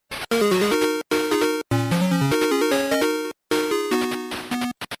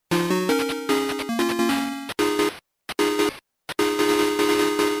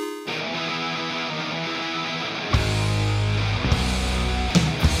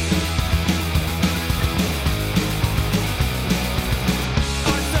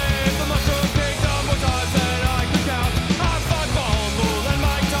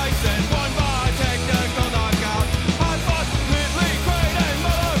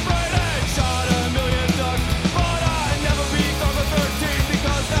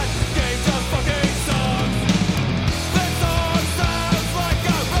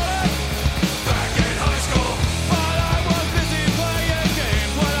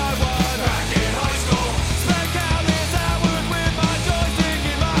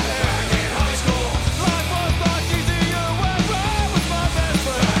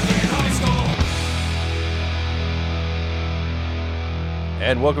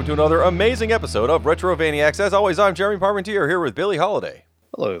And welcome to another amazing episode of Retrovaniacs. As always, I'm Jeremy Parmentier here with Billy Holiday.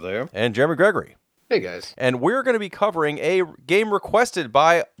 Hello there. And Jeremy Gregory. Hey, guys. And we're going to be covering a game requested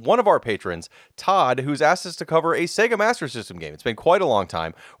by one of our patrons, Todd, who's asked us to cover a Sega Master System game. It's been quite a long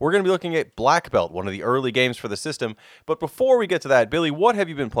time. We're going to be looking at Black Belt, one of the early games for the system. But before we get to that, Billy, what have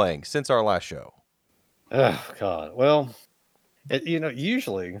you been playing since our last show? Oh, God. Well,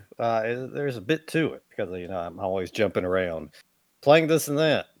 usually there's a bit to it because, I'm always jumping around, playing this and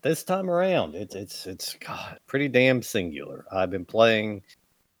that. This time around, it's God, pretty damn singular. I've been playing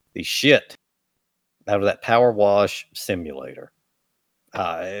the shit out of that Power Wash Simulator.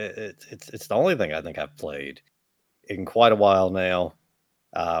 It's the only thing I think I've played in quite a while now.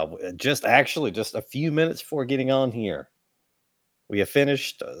 Just a few minutes before getting on here, we have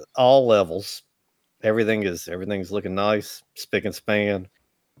finished all levels. Everything's looking nice, spick and span.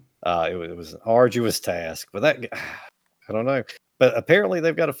 It was an arduous task, but I don't know. But apparently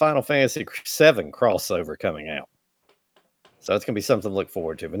they've got a Final Fantasy VII crossover coming out. So it's going to be something to look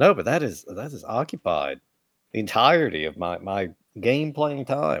forward to. But that is occupied the entirety of my game playing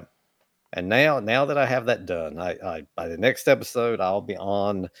time. And now that I have that done, I by the next episode I'll be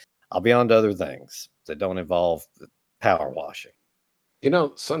on to other things that don't involve power washing.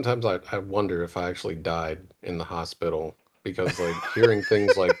 Sometimes I wonder if I actually died in the hospital because hearing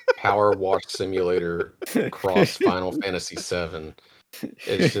things like Power Wash Simulator cross Final Fantasy VII.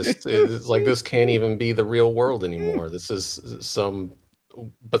 It's like this can't even be the real world anymore. This is some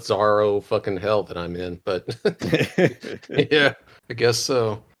bizarro fucking hell that I'm in. But yeah, I guess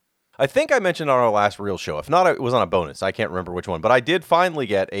so. I think I mentioned on our last real show. If not, it was on a bonus. I can't remember which one. But I did finally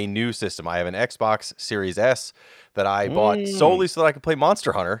get a new system. I have an Xbox Series S that I bought solely so that I could play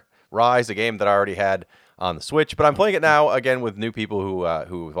Monster Hunter Rise, a game that I already had on the Switch. But I'm playing it now again with new people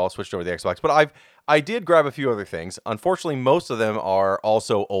who've all switched over to the Xbox. But I did grab a few other things. Unfortunately, most of them are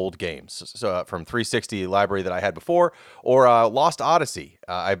also old games. So from 360 library that I had before, or Lost Odyssey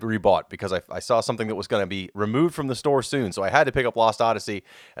I rebought because I saw something that was going to be removed from the store soon. So I had to pick up Lost Odyssey,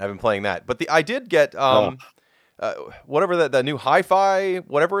 and I've been playing that. But I did get whatever the new Hi-Fi,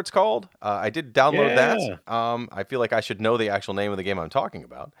 whatever it's called. I did download that. I feel like I should know the actual name of the game I'm talking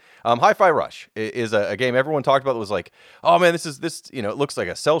about. Hi-Fi Rush is a game everyone talked about that was like, oh man, this it looks like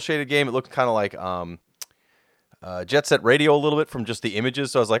a cel-shaded game. It looked kind of like Jet Set Radio a little bit from just the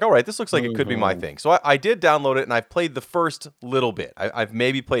images. So I was like, all right, this looks like it could be my thing. So I did download it, and I've played the first little bit. I've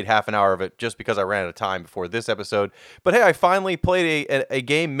maybe played half an hour of it just because I ran out of time before this episode. But hey, I finally played a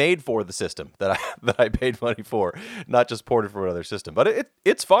game made for the system that I paid money for, not just ported for another system. But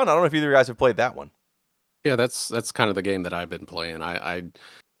it's fun. I don't know if either of you guys have played that one. Yeah, that's kind of the game that I've been playing. I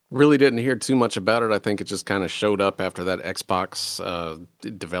really didn't hear too much about it. I think it just kind of showed up after that Xbox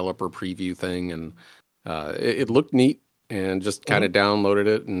developer preview thing, and it looked neat, and just kind of downloaded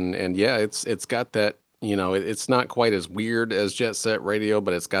it, and yeah, it's got that, it's not quite as weird as Jet Set Radio,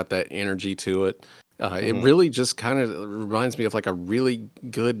 but it's got that energy to it. It really just kind of reminds me of like a really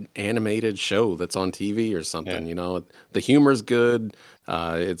good animated show that's on TV or something. The humor's good.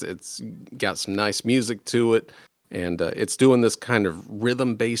 It's got some nice music to it, and it's doing this kind of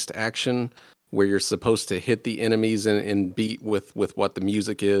rhythm-based action where you're supposed to hit the enemies and beat with what the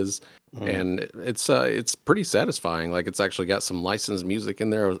music is. And it's pretty satisfying. Like, it's actually got some licensed music in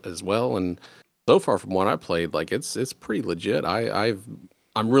there as well. And so far from what I played, like it's pretty legit.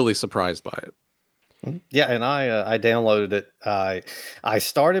 I'm really surprised by it. Yeah, and I downloaded it. I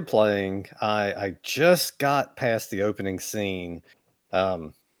started playing. I just got past the opening scene,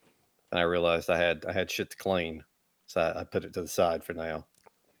 and I realized I had shit to clean, so I put it to the side for now.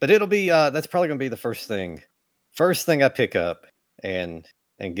 But it'll be that's probably gonna be the first thing I pick up and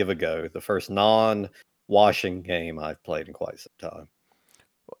give a go. The first non-washing game I've played in quite some time.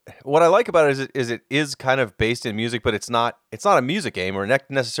 What I like about it is it is kind of based in music, but it's not a music game or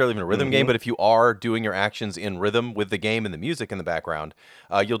necessarily even a rhythm game. But if you are doing your actions in rhythm with the game and the music in the background,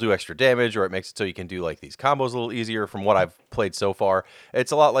 you'll do extra damage, or it makes it so you can do like these combos a little easier. From what I've played so far,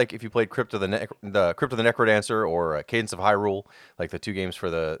 it's a lot like if you played Crypt of the Necrodancer or Cadence of Hyrule, like the two games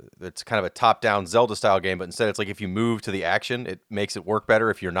it's kind of a top-down Zelda style game, but instead it's like if you move to the action, it makes it work better.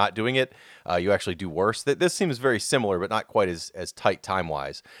 If you're not doing it, you actually do worse. This seems very similar, but not quite as tight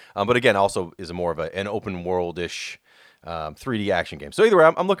time-wise. But again, also is more of an open world-ish 3D action game. So either way,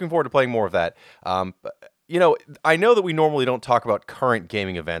 I'm looking forward to playing more of that. I know that we normally don't talk about current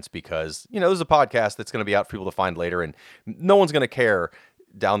gaming events because, this is a podcast that's going to be out for people to find later, and no one's going to care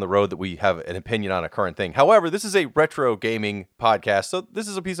down the road that we have an opinion on a current thing. However, this is a retro gaming podcast, so this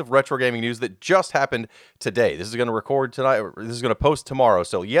is a piece of retro gaming news that just happened today. This is going to record tonight, or this is going to post tomorrow.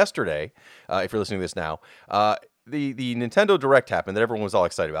 So yesterday, if you're listening to this now, the Nintendo Direct happened that everyone was all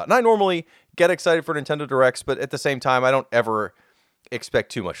excited about. And I normally get excited for Nintendo Directs, but at the same time, I don't ever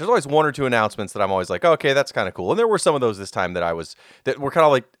expect too much. There's always one or two announcements that I'm always like, okay, that's kind of cool. And there were some of those this time that were kind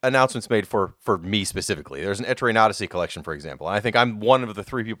of like announcements made for me specifically. There's an Etrian Odyssey collection, for example. And I think I'm one of the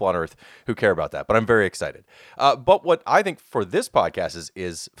 3 people on Earth who care about that, but I'm very excited. But what I think for this podcast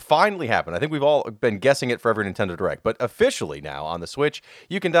is finally happened. I think we've all been guessing it for every Nintendo Direct, but officially now on the Switch,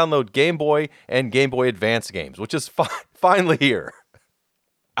 you can download Game Boy and Game Boy Advance games, which is finally here.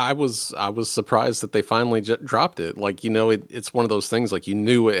 I was surprised that they finally dropped it. Like, it's one of those things, like, you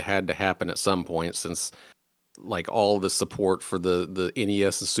knew it had to happen at some point, since like all the support for the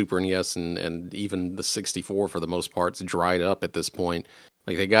NES and Super NES and even the 64 for the most part's dried up at this point.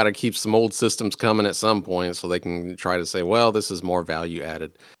 Like, they got to keep some old systems coming at some point so they can try to say, well, this is more value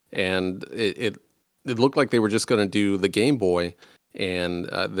added. And it looked like they were just going to do the Game Boy, and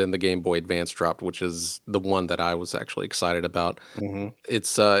then the Game Boy Advance dropped, which is the one that I was actually excited about. Mm-hmm.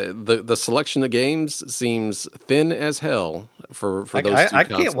 It's the selection of games seems thin as hell for those two I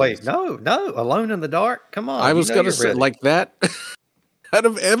consoles. can't wait. No, Alone in the Dark. Come on. I was going to say, like, that. Out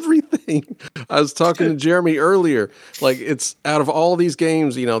of everything, I was talking to Jeremy earlier. Like, it's out of all these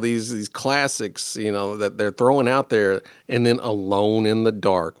games, these classics, that they're throwing out there, and then Alone in the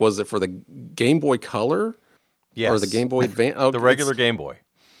Dark. Was it for the Game Boy Color? Yes. Or the Game Boy Advance? Oh, the regular Game Boy.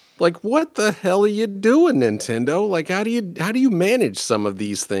 Like, what the hell are you doing, Nintendo? Like, how do you manage some of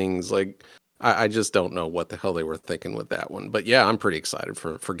these things? Like, I just don't know what the hell they were thinking with that one. But yeah, I'm pretty excited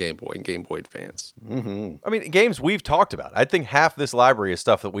for Game Boy and Game Boy Advance. Mm-hmm. I mean, games we've talked about. I think half this library is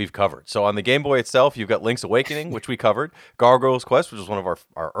stuff that we've covered. So on the Game Boy itself, you've got Link's Awakening, which we covered, Gargoyle's Quest, which was one of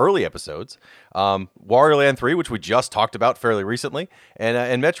our early episodes, Wario Land 3, which we just talked about fairly recently,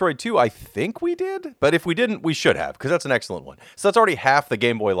 and Metroid 2, I think we did, but if we didn't, we should have, because that's an excellent one. So that's already half the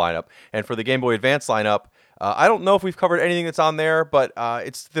Game Boy lineup, and for the Game Boy Advance lineup, I don't know if we've covered anything that's on there, but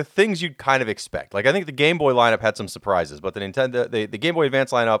it's the things you'd kind of expect. Like, I think the Game Boy lineup had some surprises, but the Game Boy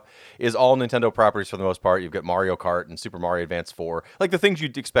Advance lineup is all Nintendo properties for the most part. You've got Mario Kart and Super Mario Advance 4, like the things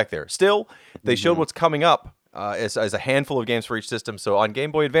you'd expect there. Still, they showed what's coming up as a handful of games for each system. So on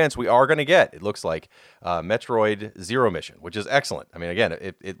Game Boy Advance, we are going to get, it looks like, Metroid Zero Mission, which is excellent. I mean, again,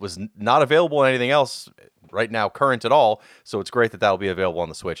 it was not available in anything else right now current at all, so it's great that that'll be available on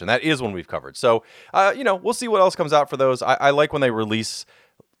the Switch, and that is one we've covered. So we'll see what else comes out for those. I like when they release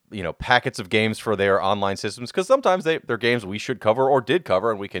packets of games for their online systems, because sometimes they're games we should cover or did cover,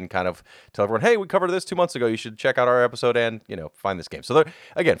 and we can kind of tell everyone, hey, we covered this 2 months ago, you should check out our episode and find this game. So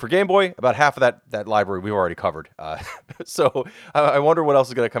again, for Game Boy, about half of that library we've already covered. So I wonder what else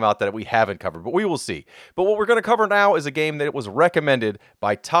is going to come out that we haven't covered, but we will see. But what we're going to cover now is a game that was recommended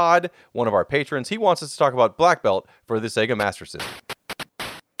by Todd, one of our patrons. He wants us to talk about Black Belt for the Sega Master System.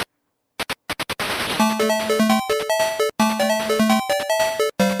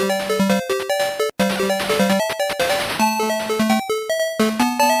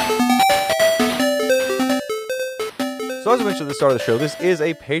 So as I mentioned at the start of the show, this is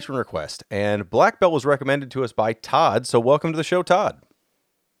a patron request, and Black Belt was recommended to us by Todd, so welcome to the show, Todd.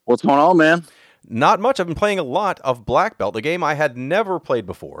 What's going on, man? Not much. I've been playing a lot of Black Belt, a game I had never played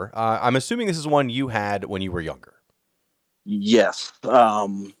before. I'm assuming this is one you had when you were younger. Yes.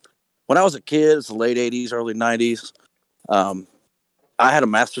 When I was a kid, it's the late 80s, early 90s. I had a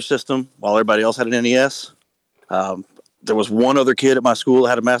Master System while everybody else had an NES. There was one other kid at my school that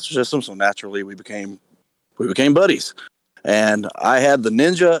had a Master System, so naturally we became buddies. And I had the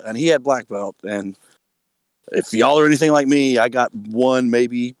Ninja, and he had Black Belt. And if y'all are anything like me, I got 1,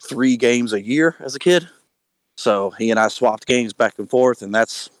 maybe 3 games a year as a kid. So he and I swapped games back and forth, and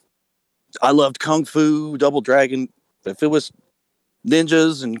I loved Kung Fu, Double Dragon. If it was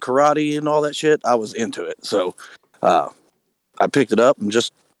ninjas and karate and all that shit, I was into it. So I picked it up, and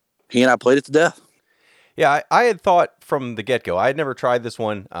he and I played it to death. Yeah, I had thought from the get-go, I had never tried this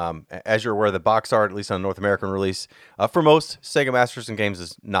one. As you're aware, the box art, at least on a North American release, for most Sega Master System games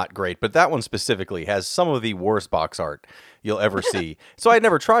is not great, but that one specifically has some of the worst box art you'll ever see. So I had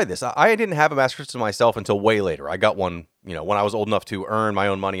never tried this. I didn't have a Master System myself until way later. I got one, when I was old enough to earn my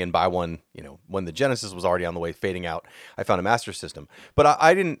own money and buy one, when the Genesis was already on the way fading out, I found a Master System. But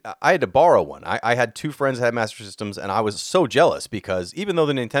I had to borrow one. I had 2 friends that had Master Systems, and I was so jealous because even though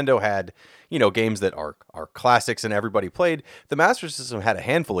the Nintendo had, games that are classics and everybody played, the Master System had a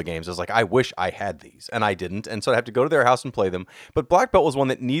handful of games. I was like, I wish I had these, and I didn't, and so I'd have to go to their house and play them. But Black Belt was one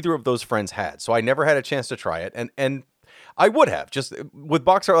that neither of those friends had, so I never had a chance to try it, and I would have. Just with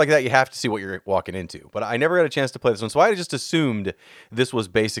box art like that, you have to see what you're walking into. But I never got a chance to play this one, so I just assumed this was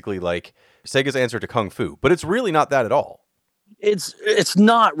basically like Sega's answer to Kung Fu. But it's really not that at all. It's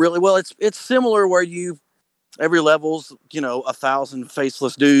not really. Well, it's similar where you every level's 1,000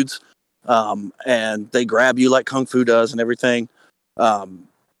 faceless dudes, and they grab you like Kung Fu does and everything.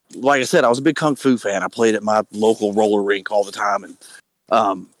 Like I said, I was a big Kung Fu fan. I played at my local roller rink all the time, and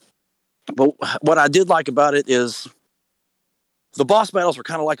but what I did like about it is the boss battles were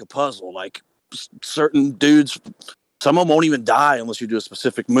kind of like a puzzle. Like certain dudes, some of them won't even die unless you do a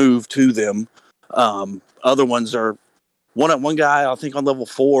specific move to them. Other ones are one guy, I think on level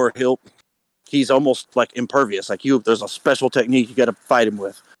 4, he's almost like impervious. Like there's a special technique you got to fight him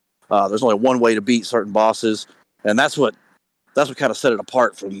with. There's only one way to beat certain bosses, and that's what kind of set it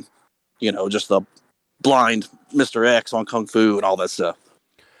apart from, just the blind Mr. X on Kung Fu and all that stuff.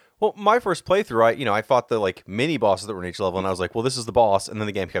 Well, my first playthrough, I fought the like mini bosses that were in each level, and I was like, well, this is the boss, and then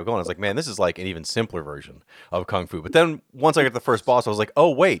the game kept going. I was like, man, this is like an even simpler version of Kung Fu. But then once I got to the first boss, I was like,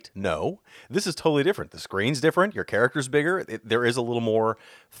 oh wait, no, this is totally different. The screen's different, your character's bigger. There is a little more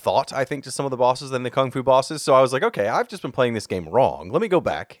thought, I think, to some of the bosses than the Kung Fu bosses. So I was like, okay, I've just been playing this game wrong. Let me go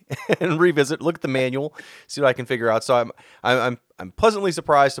back and revisit, look at the manual, see what I can figure out. So I'm pleasantly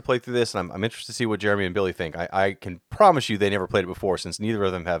surprised to play through this, and I'm interested to see what Jeremy and Billy think. I can promise you they never played it before, since neither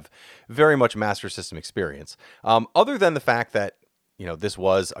of them have very much Master System experience. Other than the fact that, this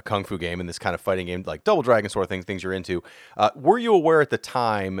was a Kung Fu game and this kind of fighting game, like Double Dragon sort of things you're into, were you aware at the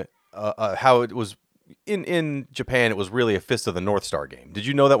time how it was, in Japan, it was really a Fist of the North Star game? Did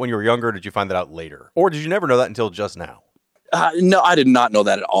you know that when you were younger, or did you find that out later? Or did you never know that until just now? No, I did not know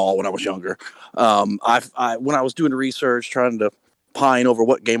that at all when I was younger. When I was doing research, trying to pine over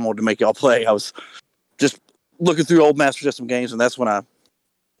what game I wanted to make y'all play, I was just looking through old Master System games, and that's when I,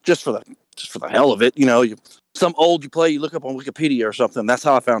 just for the hell of it, some old you play, you look up on Wikipedia or something. That's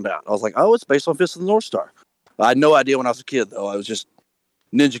how I found out. I was like, oh, it's based on Fist of the North Star. I had no idea when I was a kid, though. I was just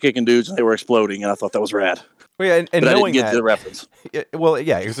ninja kicking dudes, and they were exploding, and I thought that was rad. Well, yeah, and but knowing I didn't get that, the reference. Well,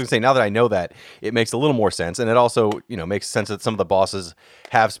 yeah, I was going to say, now that I know that, it makes a little more sense, and it also, makes sense that some of the bosses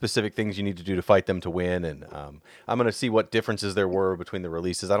have specific things you need to do to fight them to win, and I'm going to see what differences there were between the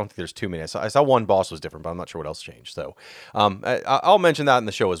releases. I don't think there's too many. I saw one boss was different, but I'm not sure what else changed. So I'll mention that in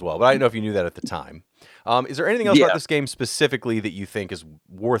the show as well, but I didn't know if you knew that at the time. Is there anything else about this game specifically that you think is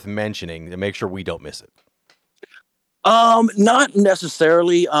worth mentioning to make sure we don't miss it? Not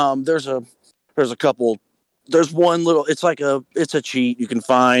necessarily. There's a couple. There's one little. It's a cheat you can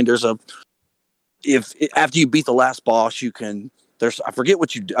find. If after you beat the last boss, you can. I forget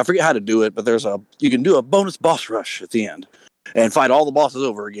how to do it, but you can do a bonus boss rush at the end and fight all the bosses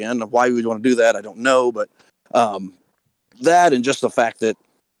over again. Why you would want to do that, I don't know, but that, and just the fact that,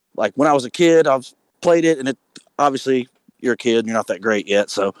 like, when I was a kid, I've played it, and it obviously you're a kid and you're not that great yet.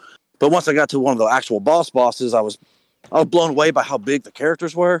 So, but once I got to one of the actual bosses, I was blown away by how big the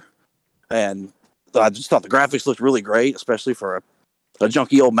characters were, and I just thought the graphics looked really great, especially for a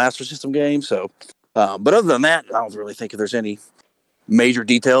junky old Master System game. So, but other than that, I don't really think there's any major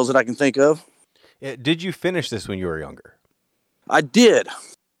details that I can think of. Did you finish this when you were younger? I did.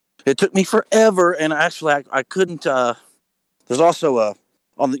 It took me forever, and actually, I couldn't. There's also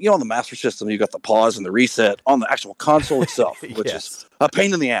on the Master System, you got the pause and the reset on the actual console itself, which is a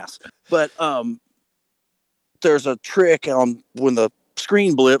pain in the ass. But there's a trick on when the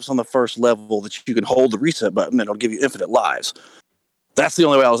screen blips on the first level that you can hold the reset button and it'll give you infinite lives. That's the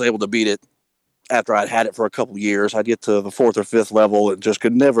only way I was able to beat it after I'd had it for a couple years. I'd get to the 4th or 5th level and just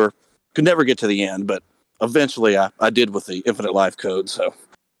could never get to the end, but eventually I did with the infinite life code. So,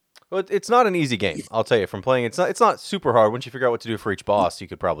 well, it's not an easy game, I'll tell you. From playing, it's not super hard. Once you figure out what to do for each boss, you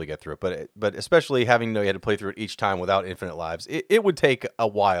could probably get through it. But especially having to know you had to play through it each time without infinite lives, it would take a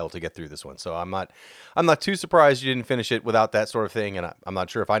while to get through this one. So I'm not too surprised you didn't finish it without that sort of thing, and I'm not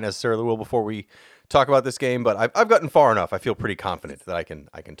sure if I necessarily will before we talk about this game. But I've gotten far enough. I feel pretty confident that I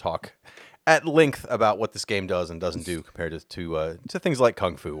can talk at length about what this game does and doesn't do compared to things like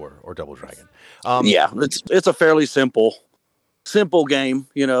Kung Fu or Double Dragon. Yeah, it's a fairly simple game,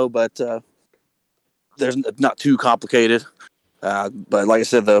 but there's not too complicated. But like I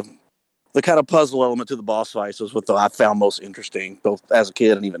said, the kind of puzzle element to the boss fights was what I found most interesting, both as a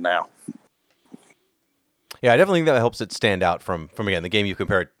kid and even now. Yeah, I definitely think that helps it stand out from again, the game you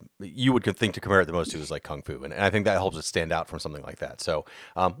would think to compare it the most to is like Kung Fu, and I think that helps it stand out from something like that. So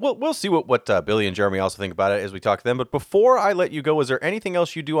we'll see what Billy and Jeremy also think about it as we talk to them. But before I let you go, is there anything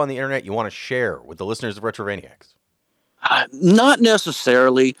else you do on the internet you want to share with the listeners of Retrovaniacs? Not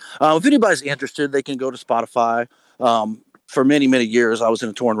necessarily. If anybody's interested, they can go to Spotify. For many, many years, I was in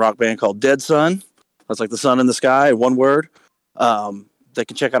a touring rock band called Dead Sun. That's like the sun in the sky, one word. They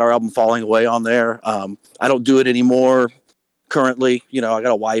can check out our album Falling Away on there. I don't do it anymore currently. I got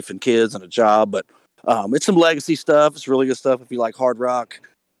a wife and kids and a job, but it's some legacy stuff. It's really good stuff if you like hard rock.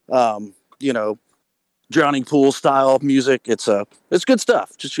 drowning pool style music. It's good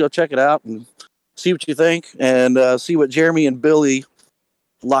stuff. Just go check it out and see what you think, and see what Jeremy and Billy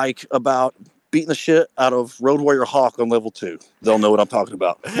like about beating the shit out of Road Warrior Hawk on level 2. They'll know what I'm talking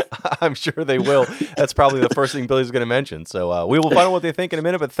about. I'm sure they will. That's probably the first thing Billy's going to mention. So we will find out what they think in a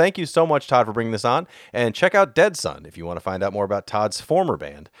minute. But thank you so much, Todd, for bringing this on. And check out Dead Sun if you want to find out more about Todd's former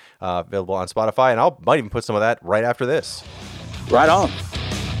band. Available on Spotify. And I might even put some of that right after this. Right on.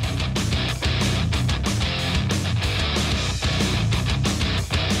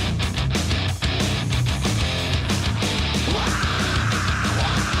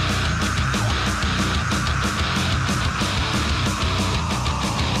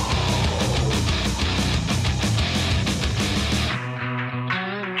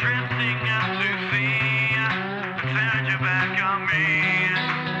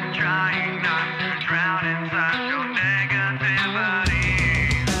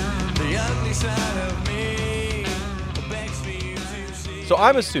 So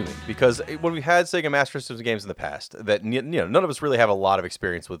I'm assuming, because when we've had Sega Master System games in the past, that none of us really have a lot of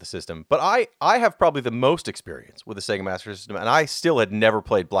experience with the system. But I have probably the most experience with the Sega Master System, and I still had never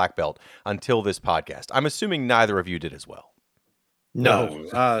played Black Belt until this podcast. I'm assuming neither of you did as well. No,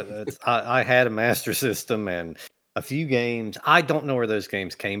 I had a Master System and a few games. I don't know where those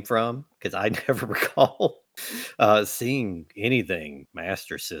games came from because I never recall seeing anything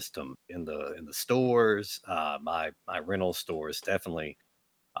Master System in the stores. My rental stores definitely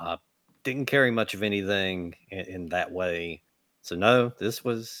didn't carry much of anything in that way. So no, this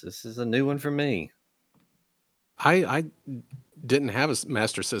is a new one for me. I didn't have a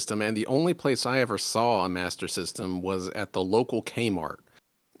Master System, and the only place I ever saw a Master System was at the local Kmart.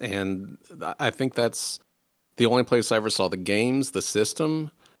 And I think that's the only place I ever saw the games, the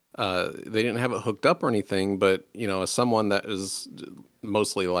system. They didn't have it hooked up or anything, but as someone that is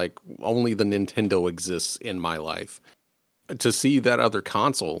mostly like only the Nintendo exists in my life, to see that other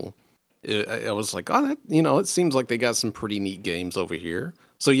console, I was like, oh, that, it seems like they got some pretty neat games over here.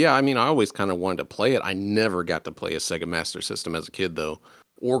 So yeah, I always kind of wanted to play it. I never got to play a Sega Master System as a kid though,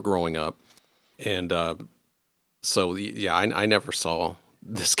 or growing up. And so yeah, I never saw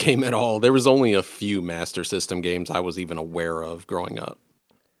this game at all. There was only a few Master System games I was even aware of growing up.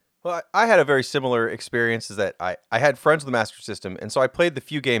 Well, I had a very similar experience, is that I had friends with the Master System, and so I played the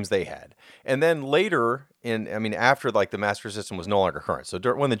few games they had. And then later, after like the Master System was no longer current, so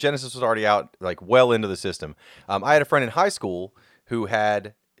when the Genesis was already out, like well into the system, I had a friend in high school who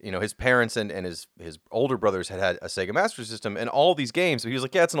had, his parents and his older brothers had a Sega Master System, and all these games, he was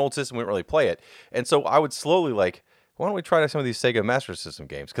like, yeah, it's an old system, we don't really play it. And so I would slowly like, why don't we try some of these Sega Master System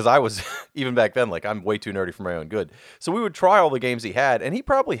games? Because I was, even back then, like, I'm way too nerdy for my own good. So we would try all the games he had, and he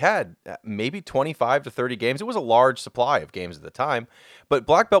probably had maybe 25 to 30 games. It was a large supply of games at the time, but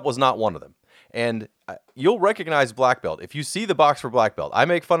Black Belt was not one of them. And you'll recognize Black Belt. If you see the box for Black Belt, I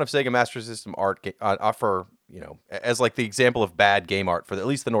make fun of Sega Master System art for, as like the example of bad game art for at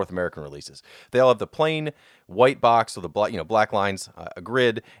least the North American releases. They all have the plain white box with the black lines, a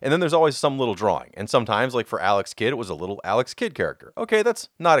grid, and then there's always some little drawing. And sometimes, like for Alex Kidd, it was a little Alex Kidd character. Okay, that's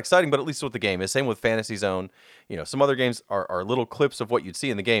not exciting, but at least what the game is. Same with Fantasy Zone. Some other games are little clips of what you'd see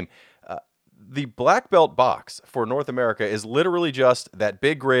in the game. The Black Belt box for North America is literally just that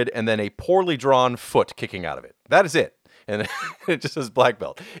big grid and then a poorly drawn foot kicking out of it. That is it. And it just says Black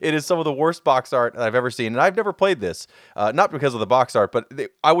Belt. It is some of the worst box art I've ever seen. And I've never played this, not because of the box art, but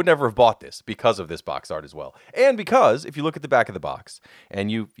I would never have bought this because of this box art as well. And because if you look at the back of the box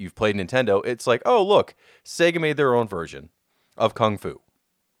and you've played Nintendo, it's like, oh, look, Sega made their own version of Kung Fu.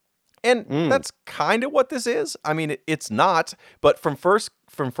 And that's kind of what this is. It's not, but from first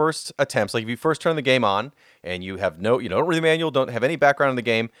attempts, like if you first turn the game on and you have you don't read the manual, don't have any background in the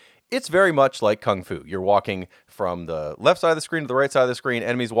game, it's very much like Kung Fu. You're walking from the left side of the screen to the right side of the screen.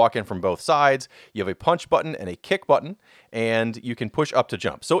 Enemies walk in from both sides. You have a punch button and a kick button, and you can push up to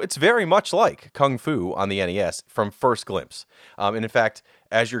jump. So it's very much like Kung Fu on the NES from first glimpse. And in fact,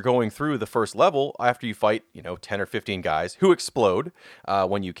 as you're going through the first level, after you fight, 10 or 15 guys who explode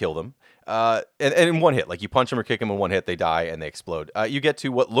when you kill them, and in one hit, like you punch them or kick them in one hit, they die and they explode. You get to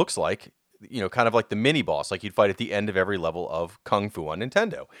what looks like, kind of like the mini boss, like you'd fight at the end of every level of Kung Fu on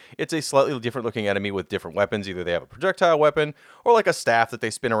Nintendo. It's a slightly different looking enemy with different weapons. Either they have a projectile weapon or like a staff that they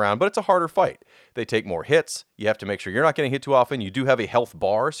spin around, but it's a harder fight. They take more hits. You have to make sure you're not getting hit too often. You do have a health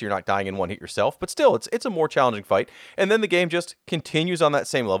bar, so you're not dying in one hit yourself, but still, it's a more challenging fight. And then the game just continues on that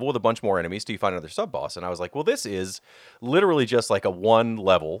same level with a bunch more enemies till you find another sub boss. And I was like, well, this is literally just like a one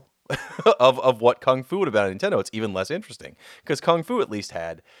level of what Kung Fu would have been on Nintendo, it's even less interesting because Kung Fu at least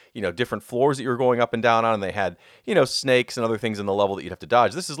had, different floors that you were going up and down on, and they had, snakes and other things in the level that you'd have to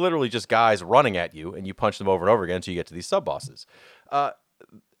dodge. This is literally just guys running at you, and you punch them over and over again until you get to these sub bosses.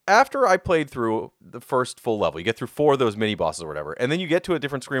 After I played through the first full level, you get through 4 of those mini bosses or whatever, and then you get to a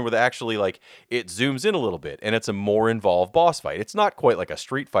different screen where they actually, like, it zooms in a little bit, and it's a more involved boss fight. It's not quite like a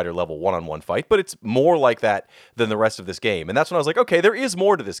Street Fighter level one-on-one fight, but it's more like that than the rest of this game. And that's when I was like, okay, there is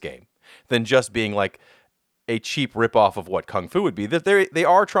more to this game than just being like a cheap ripoff of what Kung Fu would be. That they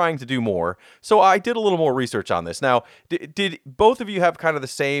are trying to do more. So I did a little more research on this. Now, did both of you have kind of the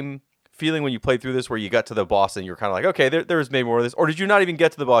same feeling when you played through this, where you got to the boss and you're kind of like, okay, there's maybe more of this, or did you not even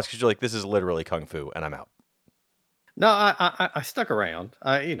get to the boss because you're like, this is literally Kung Fu and I'm out? No, I stuck around.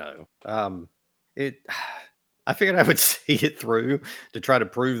 It. I figured I would see it through to try to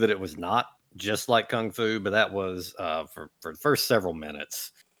prove that it was not just like Kung Fu, but that was for the first several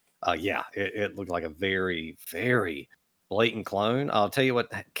minutes. It looked like a very, very blatant clone. I'll tell you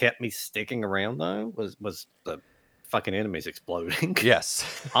what kept me sticking around though was the fucking enemies exploding.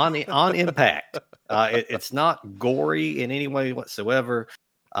 Yes. on impact. It's not gory in any way whatsoever.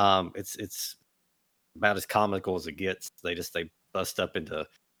 It's about as comical as it gets. They bust up into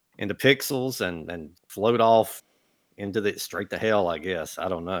pixels and float off into straight to hell, I guess. I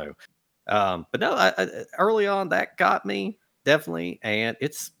don't know. But no, I early on that got me definitely, and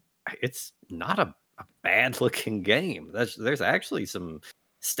it's not a bad looking game. There's actually some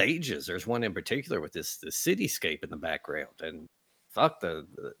stages. There's one in particular with this cityscape in the background, and fuck, the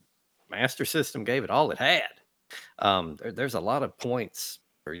Master System gave it all it had. There's a lot of points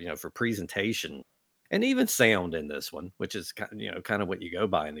for presentation and even sound in this one, which is kind of what you go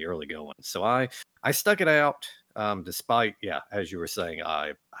by in the early going. So I stuck it out, despite, as you were saying,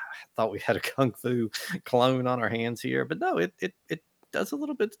 I thought we had a Kung Fu clone on our hands here, but no, it does a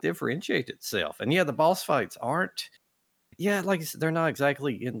little bit to differentiate itself. And the boss fights aren't, like I said, they're not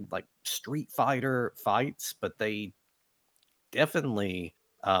exactly in like Street Fighter fights, but they definitely,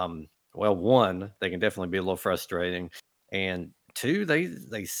 one, they can definitely be a little frustrating, and 2,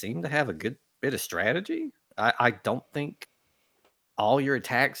 they seem to have a good bit of strategy. I don't think all your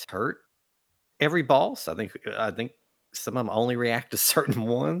attacks hurt every boss. I think some of them only react to certain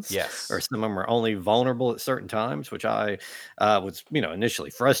ones. Yes. Or some of them are only vulnerable at certain times, which I was initially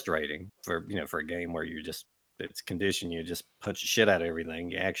frustrating for a game where it's conditioned you just punch the shit out of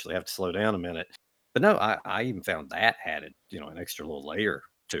everything. You actually have to slow down a minute. But no, I even found that added an extra little layer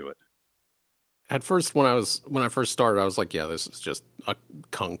to it. At first, when I first started, I was like, yeah, this is just a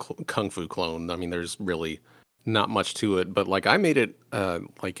kung fu clone. I mean, there's really not much to it. But like, I made it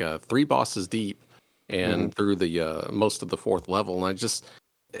 3 bosses deep and through the most of the 4th level, and I just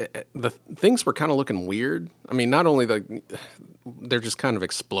the things were kind of looking weird. I mean, not only they're just kind of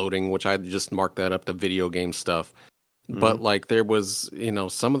exploding, which I just marked that up to video game stuff. But like, there was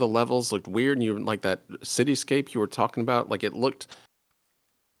some of the levels looked weird, and you like that cityscape you were talking about, like it looked.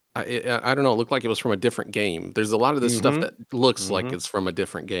 I don't know. It looked like it was from a different game. There's a lot of this stuff that looks like it's from a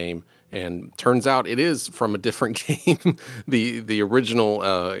different game, and turns out it is from a different game. The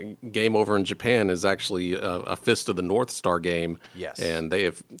original game over in Japan is actually a Fist of the North Star game. Yes, and they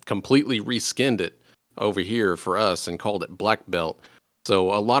have completely reskinned it over here for us and called it Black Belt.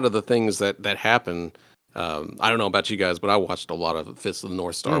 So a lot of the things that happen. I don't know about you guys, but I watched a lot of Fist of the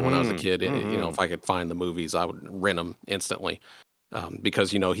North Star when I was a kid. If I could find the movies, I would rent them instantly.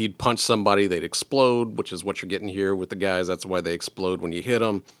 Because he'd punch somebody, they'd explode, which is what you're getting here with the guys. That's why they explode when you hit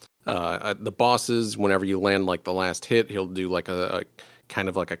them. The bosses, whenever you land like the last hit, he'll do like a kind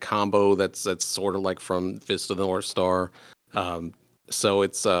of like a combo that's sort of like from Fist of the North Star. So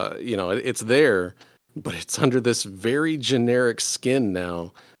it's it's there, but it's under this very generic skin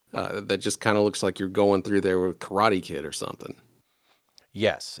now that just kind of looks like you're going through there with Karate Kid or something.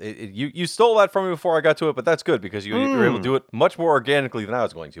 Yes, you stole that from me before I got to it, but that's good because you were able to do it much more organically than I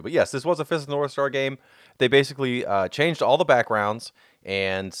was going to. But yes, this was a Fist of the North Star game. They basically changed all the backgrounds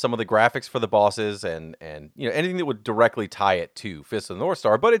and some of the graphics for the bosses and anything that would directly tie it to Fist of the North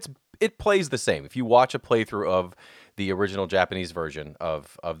Star. But it plays the same. If you watch a playthrough of the original Japanese version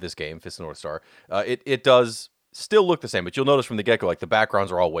of this game, Fist of the North Star, it does still look the same, but you'll notice from the get-go, like the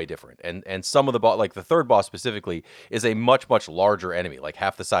backgrounds are all way different, and some of the like the third boss specifically is a much larger enemy, like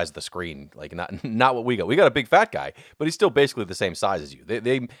half the size of the screen, like not what we got. We got a big fat guy, but he's still basically the same size as you.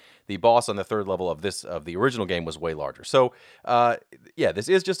 The boss on the 3rd level of the original game was way larger. So this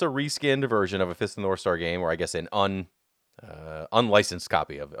is just a reskinned version of a Fist of the North Star game, or I guess an unlicensed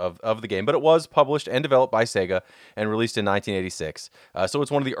copy of the game, but it was published and developed by Sega and released in 1986. So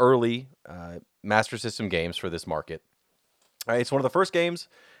it's one of the early Master System games for this market. It's one of the first games,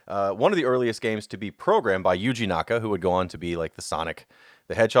 one of the earliest games to be programmed by Yuji Naka, who would go on to be like the Sonic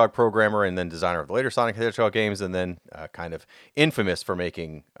the Hedgehog programmer and then designer of the later Sonic the Hedgehog games, and then kind of infamous for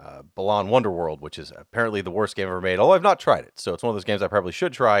making Balan Wonderworld, which is apparently the worst game ever made, although I've not tried it. So it's one of those games I probably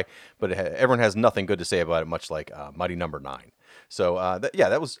should try, but everyone has nothing good to say about it, much like Mighty Number 9. So,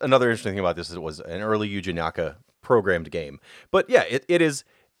 that was another interesting thing about this. Is it was an early Yuji Naka programmed game. But yeah, it is,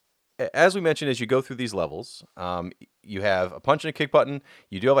 as we mentioned, as you go through these levels, you have a punch and a kick button.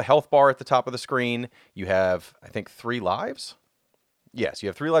 You do have a health bar at the top of the screen. You have, I think, 3 lives. Yes, you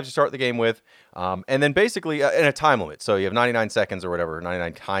have 3 lives to start the game with, and then basically and a time limit. So you have 99 seconds or whatever,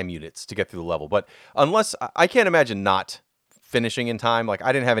 99 time units to get through the level. But unless, I can't imagine not finishing in time. Like,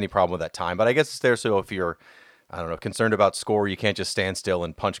 I didn't have any problem with that time, but I guess it's there so if you're, I don't know, concerned about score, you can't just stand still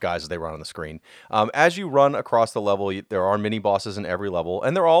and punch guys as they run on the screen. As you run across the level, there are mini bosses in every level,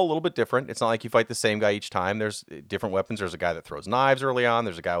 and they're all a little bit different. It's not like you fight the same guy each time. There's different weapons. There's a guy that throws knives early on.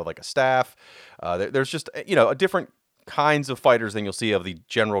 There's a guy with like a staff. There's just, a different kinds of fighters than you'll see of the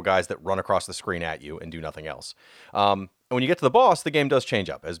general guys that run across the screen at you and do nothing else. And when you get to the boss, the game does change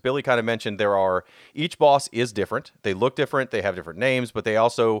up. As Billy kind of mentioned, each boss is different. They look different. They have different names, but they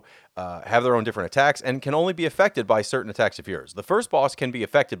also have their own different attacks and can only be affected by certain attacks of yours. The first boss can be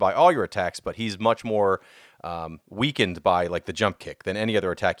affected by all your attacks, but he's much more weakened by like the jump kick than any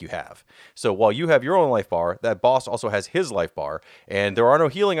other attack you have. So while you have your own life bar, that boss also has his life bar, and there are no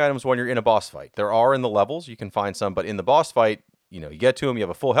healing items when you're in a boss fight. There are in the levels, you can find some, but in the boss fight, you get to him, you have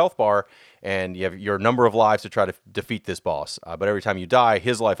a full health bar, and you have your number of lives to try to defeat this boss. But every time you die,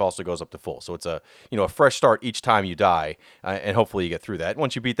 his life also goes up to full. So it's a fresh start each time you die, and hopefully you get through that.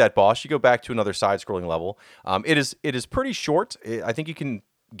 Once you beat that boss, you go back to another side-scrolling level. It is pretty short. I think you can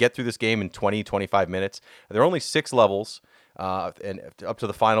get through this game in 20-25 minutes. There are only 6 levels, and up to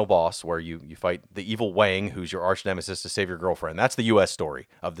the final boss where you fight the evil Wang, who's your arch nemesis, to save your girlfriend. That's the U.S. story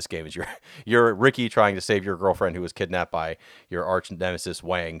of this game. Is you're Ricky trying to save your girlfriend who was kidnapped by your arch nemesis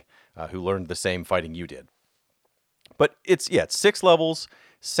Wang, who learned the same fighting you did. But it's 6 levels.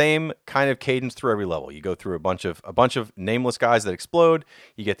 Same kind of cadence through every level. You go through a bunch of nameless guys that explode.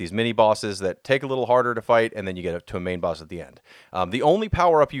 You get these mini bosses that take a little harder to fight, and then you get to a main boss at the end. The only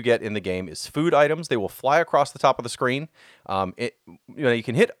power up you get in the game is food items. They will fly across the top of the screen. You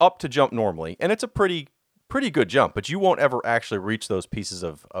can hit up to jump normally, and it's a pretty good jump, but you won't ever actually reach those pieces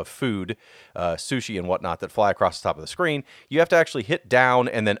of food, sushi and whatnot that fly across the top of the screen. You have to actually hit down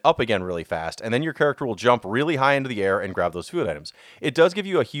and then up again really fast, and then your character will jump really high into the air and grab those food items. It does give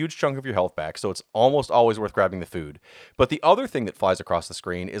you a huge chunk of your health back, so it's almost always worth grabbing the food. But the other thing that flies across the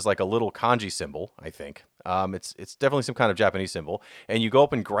screen is like a little kanji symbol, I think. It's definitely some kind of Japanese symbol, and you go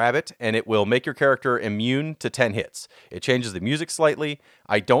up and grab it, and it will make your character immune to 10 hits. It changes the music slightly.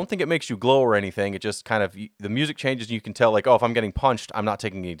 I don't think it makes you glow or anything. It just kind of, the music changes, and you can tell, like, oh, if I'm getting punched, I'm not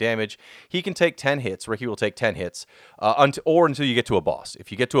taking any damage. He can take 10 hits. Ricky will take 10 hits, until you get to a boss.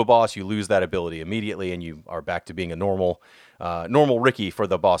 If you get to a boss, you lose that ability immediately, and you are back to being a normal Ricky for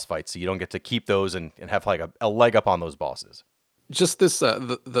the boss fight, so you don't get to keep those and have like a leg up on those bosses. Just this,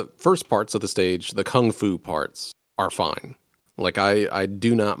 the first parts of the stage, the kung fu parts are fine. Like I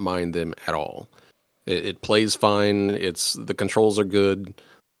do not mind them at all. It plays fine. The controls are good.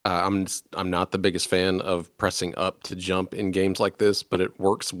 I'm not the biggest fan of pressing up to jump in games like this, but it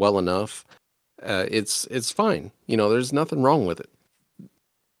works well enough. It's fine. There's nothing wrong with it.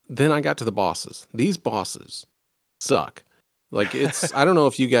 Then I got to the bosses. These bosses suck. Like I don't know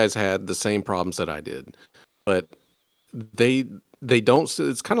if you guys had the same problems that I did, but they don't.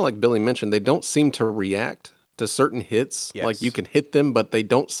 It's kind of like Billy mentioned. They don't seem to react to certain hits. Yes. Like you can hit them, but they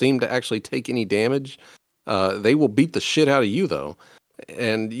don't seem to actually take any damage. They will beat the shit out of you though,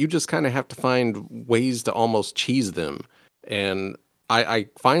 and you just kind of have to find ways to almost cheese them. And I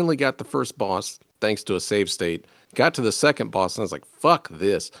finally got the first boss thanks to a save state. Got to the second boss and I was like, fuck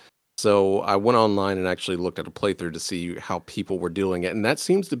this. So I went online and actually looked at a playthrough to see how people were doing it, and that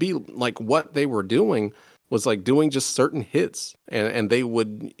seems to be like what they were doing. Was like doing just certain hits, and they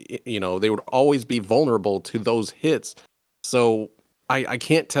would, they would always be vulnerable to those hits. So I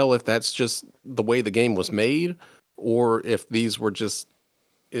can't tell if that's just the way the game was made, or if that's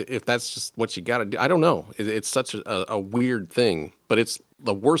just what you got to do. I don't know. It's such a weird thing, but it's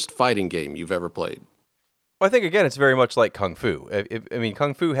the worst fighting game you've ever played. Well, I think, again, it's very much like Kung Fu.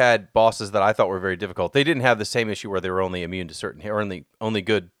 Kung Fu had bosses that I thought were very difficult. They didn't have the same issue where they were only immune to certain, or only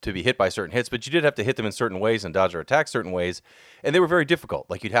good to be hit by certain hits, but you did have to hit them in certain ways and dodge or attack certain ways, and they were very difficult.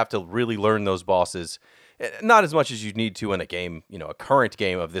 Like, you'd have to really learn those bosses. Not as much as you need to in a game, a current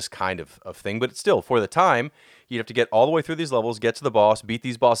game of this kind of thing, but still, for the time, you'd have to get all the way through these levels, get to the boss, beat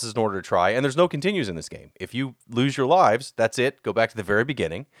these bosses in order to try, and there's no continues in this game. If you lose your lives, that's it. Go back to the very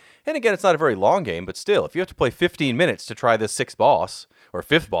beginning. And again, it's not a very long game, but still, if you have to play 15 minutes to try this sixth boss, or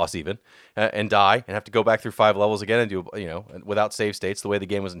fifth boss even, and die, and have to go back through 5 levels again and do, without save states, the way the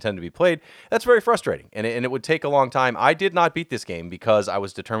game was intended to be played, that's very frustrating, and it would take a long time. I did not beat this game because I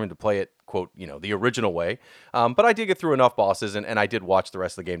was determined to play it, quote, the original way, but I did get through enough bosses, and I did watch the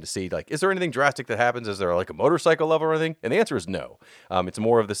rest of the game to see, like, is there anything drastic that happens? Is there, like, a motorcycle level or anything? And the answer is no. It's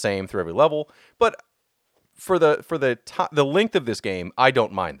more of the same through every level, but for the length of this game, I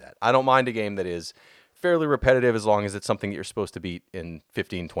don't mind that. I don't mind a game that is fairly repetitive as long as it's something that you're supposed to beat in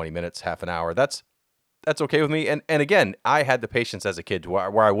 15, 20 minutes, half an hour. That's okay with me. And again, I had the patience as a kid to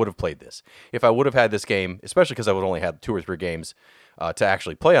where I would have played this. If I would have had this game, especially because I would only have 2 or 3 games to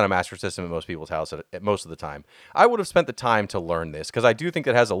actually play on a Master System at most people's house at most of the time, I would have spent the time to learn this, because I do think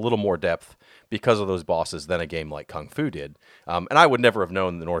it has a little more depth because of those bosses than a game like Kung Fu did. And I would never have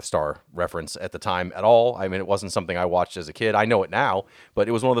known the North Star reference at the time at all. I mean, it wasn't something I watched as a kid. I know it now, but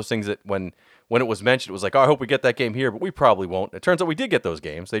it was one of those things that when it was mentioned, it was like, oh, I hope we get that game here, but we probably won't. It turns out we did get those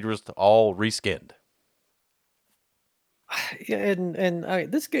games. They were just all reskinned. Yeah, and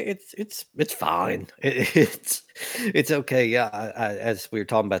this game, it's fine. It's okay. Yeah, as we were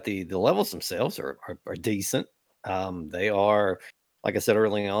talking about, the levels themselves are decent. They are, like I said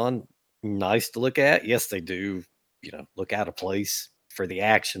early on, nice to look at. Yes, they do, look out of place for the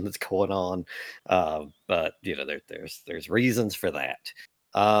action that's going on. But there's reasons for that.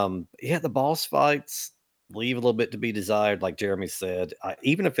 Yeah, the boss fights leave a little bit to be desired, like Jeremy said.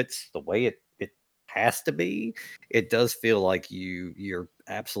 Even if it's the way it has to be, it does feel like you're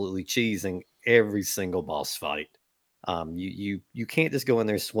absolutely cheesing every single boss fight. You can't just go in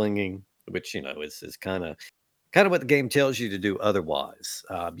there swinging, which is kind of what the game tells you to do otherwise.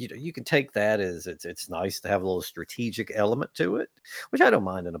 You can take that as it's nice to have a little strategic element to it, which I don't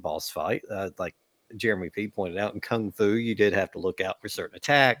mind in a boss fight. Like Jeremy P pointed out, in Kung Fu, you did have to look out for certain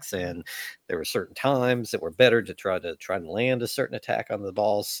attacks, and there were certain times that were better to try to land a certain attack on the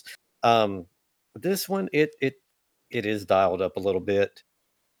boss. This one, it is dialed up a little bit,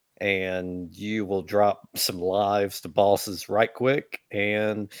 and you will drop some lives to bosses right quick,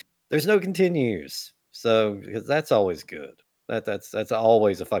 and there's no continues. So, because that's always good. That's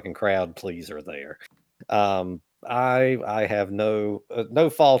always a fucking crowd pleaser there. I have no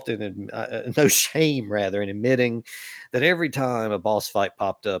fault in no shame rather in admitting that every time a boss fight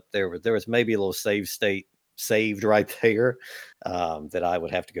popped up, there was maybe a little save state saved right there that I would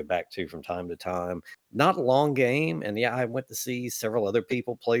have to go back to from time to time. Not a long game, and yeah, I went to see several other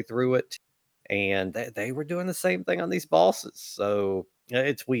people play through it, and they were doing the same thing on these bosses. So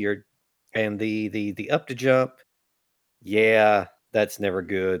it's weird. And the up to jump, yeah, that's never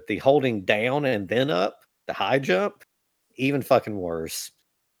good. The holding down and then up, the high jump, even fucking worse.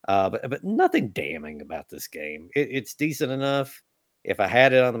 But nothing damning about this game. It's decent enough. If I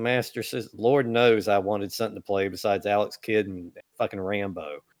had it on the Master System, Lord knows I wanted something to play besides Alex Kidd and fucking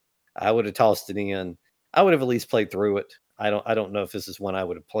Rambo. I would have tossed it in. I would have at least played through it. I don't know if this is one I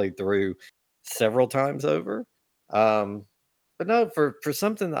would have played through several times over. But no, for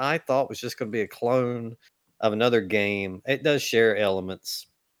something that I thought was just going to be a clone of another game, it does share elements.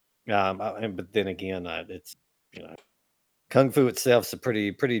 But then again, it's Kung Fu itself is a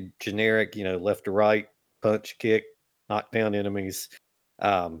pretty generic, left to right, punch, kick, knock down enemies.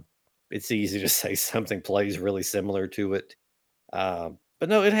 It's easy to say something plays really similar to it. But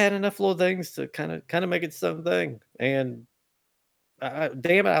no, it had enough little things to kind of make it something. And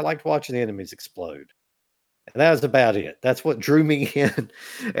damn it, I liked watching the enemies explode. And that was about it. That's what drew me in,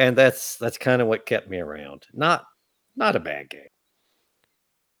 and that's kind of what kept me around. Not a bad game.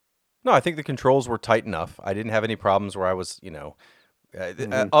 No, I think the controls were tight enough. I didn't have any problems where I was,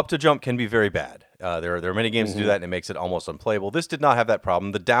 up to jump can be very bad. There are many games that do that, and it makes it almost unplayable. This did not have that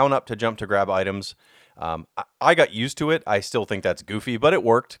problem. The down up to jump to grab items, I got used to it. I still think that's goofy, but it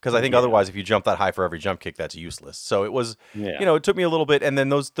worked, because I think otherwise, if you jump that high for every jump kick, that's useless. So it was, it took me a little bit, and then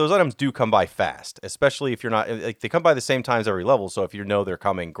those items do come by fast, especially if you're not, like, they come by the same times every level, so if you know they're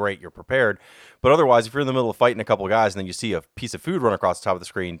coming, great, you're prepared. But otherwise, if you're in the middle of fighting a couple of guys, and then you see a piece of food run across the top of the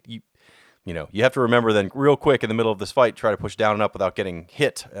screen, you have to remember then real quick in the middle of this fight, try to push down and up without getting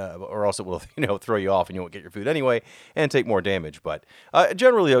hit, or else it will, throw you off and you won't get your food anyway and take more damage. But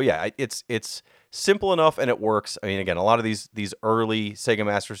generally, it's simple enough and it works. I mean, again, a lot of these early Sega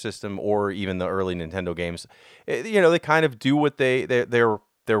Master System or even the early Nintendo games, they kind of do what they're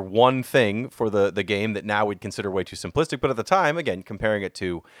their one thing for the game that now we'd consider way too simplistic. But at the time, again, comparing it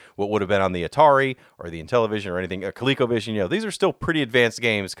to what would have been on the Atari or the Intellivision or anything, ColecoVision, these are still pretty advanced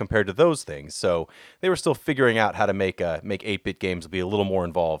games compared to those things. So they were still figuring out how to make 8-bit games be a little more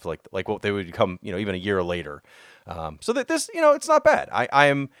involved, like what they would become, even a year later. So that this, it's not bad.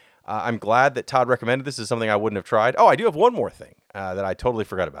 I'm glad that Todd recommended this. Is something I wouldn't have tried. Oh, I do have one more thing that I totally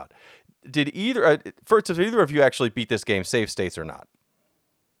forgot about. Did either of you actually beat this game, save states or not?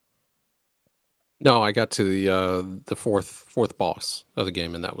 No, I got to the fourth boss of the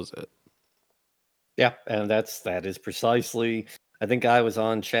game, and that was it. Yeah, and that is precisely. I think I was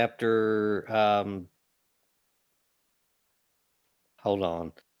on chapter. Hold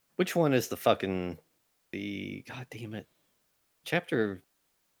on, which one is God damn it, chapter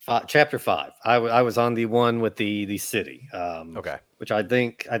 5. Chapter 5. I was on the one with the city. Okay. Which I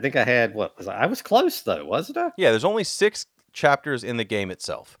think I had. I was close though, wasn't I? Yeah, there's only 6 chapters in the game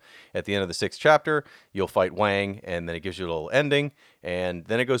itself. At the end of the 6th chapter, you'll fight Wang, and then it gives you a little ending, and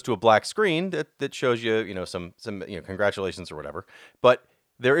then it goes to a black screen that shows you, some congratulations or whatever. But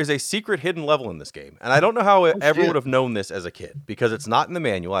there is a secret hidden level in this game, and I don't know how I ever would have known this as a kid because it's not in the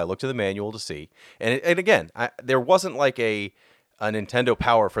manual. I looked at the manual to see, and again, there wasn't like a Nintendo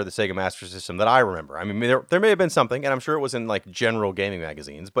Power for the Sega Master System that I remember. I mean, there may have been something, and I'm sure it was in like general gaming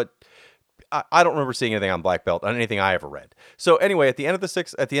magazines, but I don't remember seeing anything on Black Belt on anything I ever read. So anyway, at the end of the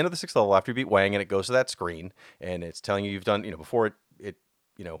sixth level, after you beat Wang, and it goes to that screen, and it's telling you you've done, before it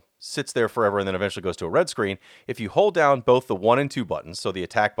sits there forever, and then eventually goes to a red screen. If you hold down both the 1 and 2 buttons, so the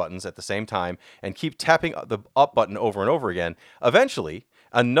attack buttons at the same time, and keep tapping the up button over and over again, eventually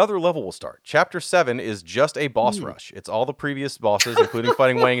another level will start. Chapter 7 is just a boss rush. It's all the previous bosses, including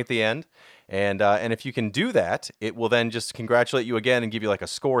fighting Wang at the end. And if you can do that, it will then just congratulate you again and give you like a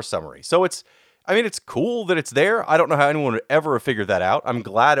score summary. So it's cool that it's there. I don't know how anyone would ever have figured that out. I'm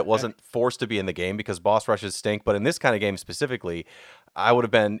glad it wasn't forced to be in the game because boss rushes stink. But in this kind of game specifically,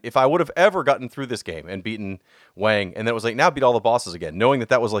 if I would have ever gotten through this game and beaten Wang, and then it was like, now beat all the bosses again, knowing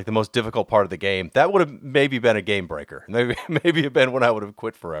that was like the most difficult part of the game, that would have maybe been a game breaker. Maybe it been when I would have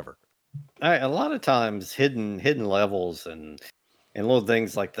quit forever. A lot of times hidden levels and little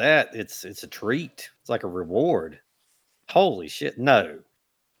things like that, it's a treat. It's like a reward. Holy shit. No,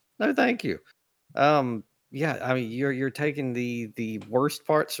 thank you. Yeah, I mean, you're taking the worst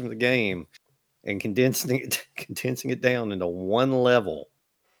parts from the game and condensing it down into one level.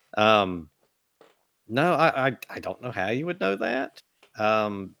 No, I don't know how you would know that.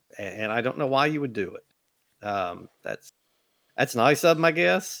 And I don't know why you would do it. That's nice of them, I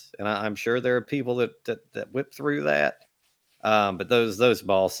guess. And I'm sure there are people that whip through that. But those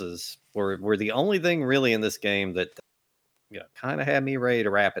bosses were the only thing really in this game that kind of had me ready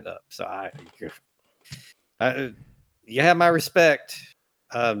to wrap it up. So you have my respect.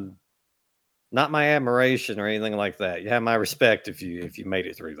 Not my admiration or anything like that. You have my respect if you made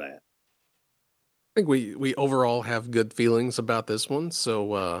it through that. I think we overall have good feelings about this one.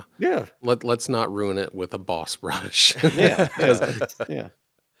 So yeah, let's not ruin it with a boss rush. Yeah.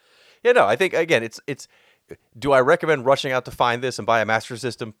 No, I think again, it's. Do I recommend rushing out to find this and buy a Master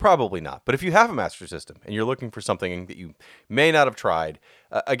System? Probably not. But if you have a Master System and you're looking for something that you may not have tried,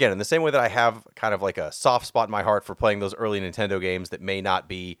 again, in the same way that I have kind of like a soft spot in my heart for playing those early Nintendo games that may not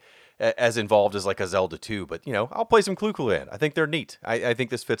be as involved as like a Zelda 2, but I'll play some Clu Land. I think they're neat. I think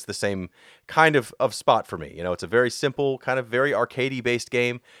this fits the same kind of spot for me. It's a very simple, kind of very arcadey based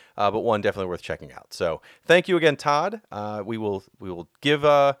game, but one definitely worth checking out. So thank you again, Todd. We will give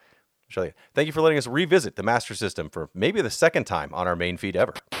thank you for letting us revisit the Master System for maybe the second time on our main feed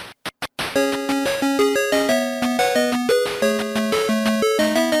ever.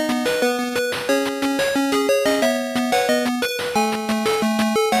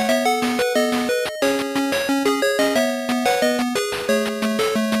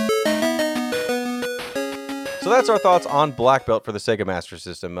 That's our thoughts on Black Belt for the Sega Master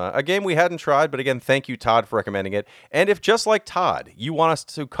System. A game we hadn't tried, but again, thank you, Todd, for recommending it. And if, just like Todd, you want us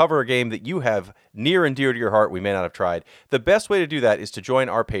to cover a game that you have near and dear to your heart we may not have tried, the best way to do that is to join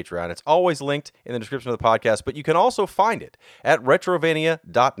our Patreon. It's always linked in the description of the podcast, but you can also find it at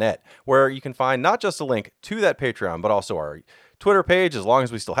retrovania.net, where you can find not just a link to that Patreon, but also our Twitter page, as long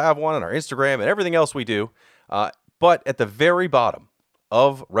as we still have one, and our Instagram, and everything else we do. But at the very bottom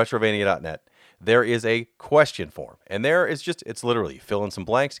of retrovania.net, there is a question form, and there is it's literally fill in some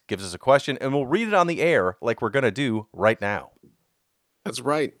blanks, gives us a question, and we'll read it on the air like we're going to do right now. That's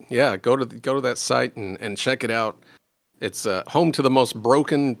right. Yeah, go to that site and check it out. It's home to the most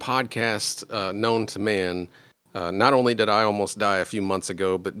broken podcast known to man. Not only did I almost die a few months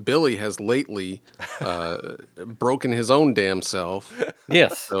ago, but Billy has lately broken his own damn self.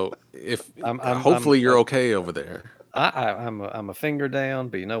 Yes. So if I'm hopefully you're okay over there. I'm a finger down,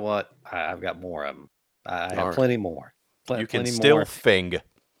 but you know what? I've got more of them. I have Alright. plenty more. You can Plenty still more. fing.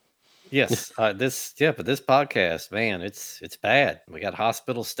 Yes, but this podcast, man, it's bad. We got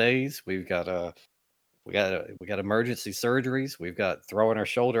hospital stays. We got emergency surgeries. We've got throwing our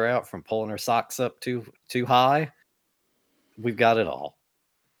shoulder out from pulling our socks up too high. We've got it all.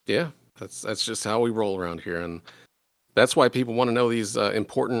 Yeah, that's just how we roll around here, and that's why people want to know these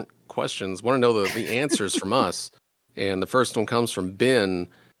important questions. Want to know the answers from us. And the first one comes from Ben,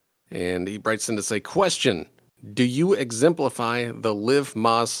 and he writes in to say, "Question: do you exemplify the Liv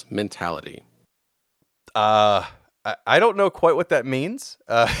Moss mentality?" I don't know quite what that means.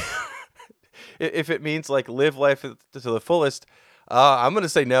 If it means like live life to the fullest, I'm going to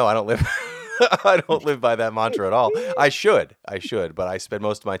say no. I don't live. I don't live by that mantra at all. I should, but I spend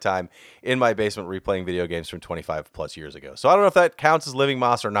most of my time in my basement replaying video games from 25 plus years ago. So I don't know if that counts as living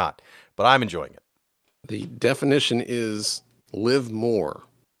Moss or not, but I'm enjoying it. The definition is live more.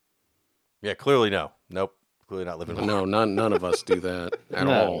 Yeah, clearly no. Nope. Clearly not living more. No, none of us do that at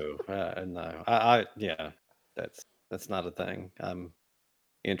all. No. Yeah, that's not a thing I'm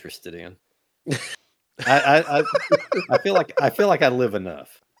interested in. I feel like I live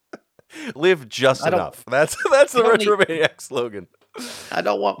enough. Live just enough. That's the Retromaniac slogan. I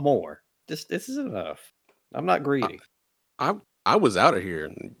don't want more. Just this is enough. I'm not greedy. I was out of here,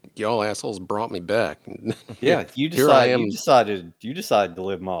 and y'all assholes brought me back. Yeah, you decided to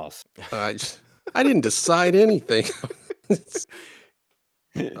live Moss. I didn't decide anything.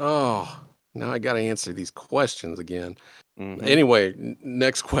 Oh, now I got to answer these questions again. Mm-hmm. Anyway,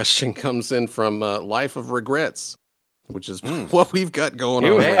 next question comes in from Life of Regrets, which is what we've got going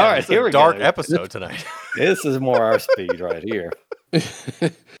on. Man, all right, here we go. Dark episode tonight. This is more our speed right here.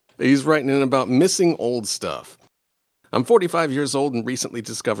 He's writing in about missing old stuff. I'm 45 years old and recently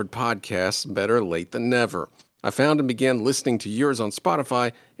discovered podcasts. Better late than never. I found and began listening to yours on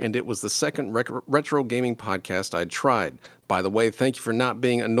Spotify, and it was the second retro gaming podcast I'd tried. By the way, thank you for not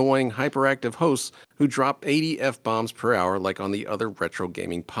being annoying, hyperactive hosts who drop 80 F-bombs per hour like on the other retro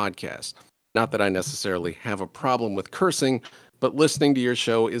gaming podcasts. Not that I necessarily have a problem with cursing, but listening to your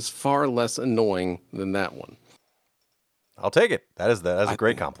show is far less annoying than that one. I'll take it. That's a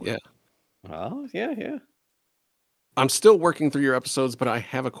great compliment. Yeah. Oh, yeah. I'm still working through your episodes, but I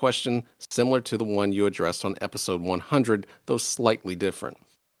have a question similar to the one you addressed on episode 100, though slightly different.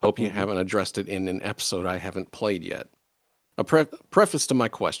 Hope you haven't addressed it in an episode I haven't played yet. A preface to my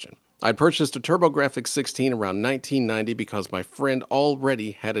question. I purchased a TurboGrafx 16 around 1990 because my friend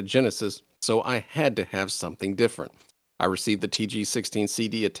already had a Genesis, so I had to have something different. I received the TG16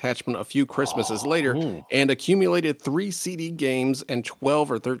 CD attachment a few Christmases later and accumulated 3 CD games and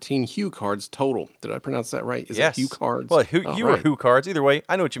 12 or 13 Hue cards total. Did I pronounce that right? Is it Hue cards? Well, you were Hue cards. Either way,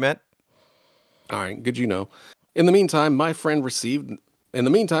 I know what you meant. All right, good you know. In the meantime, my friend received the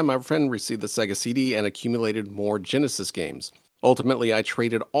Sega CD and accumulated more Genesis games. Ultimately, I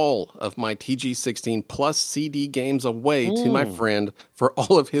traded all of my TG16 plus CD games away to my friend for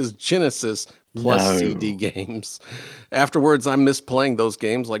all of his Genesis plus CD games. Afterwards, I missed playing those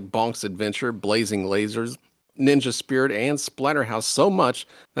games like Bonk's Adventure, Blazing Lasers, Ninja Spirit, and Splatterhouse so much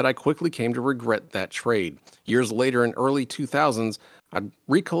that I quickly came to regret that trade. Years later, in early 2000s, I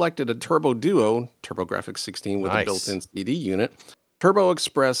recollected a Turbo Duo, TurboGrafx 16 with a built-in CD unit, Turbo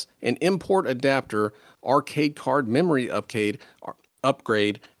Express, an import adapter, arcade card memory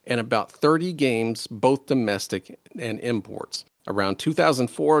upgrade, and about 30 games, both domestic and imports. Around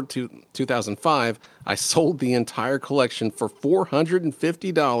 2004 to 2005, I sold the entire collection for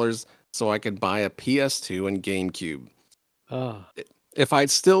 $450 so I could buy a PS2 and GameCube. If I'd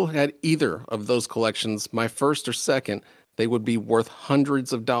still had either of those collections, my first or second, they would be worth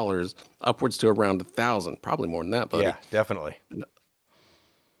hundreds of dollars, upwards to around $1,000, probably more than that, buddy. Yeah, definitely.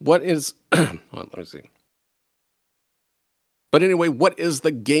 What is, let me see. But anyway, what is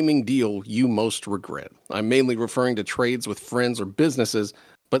the gaming deal you most regret? I'm mainly referring to trades with friends or businesses,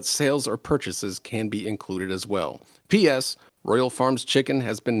 but sales or purchases can be included as well. P.S. Royal Farms Chicken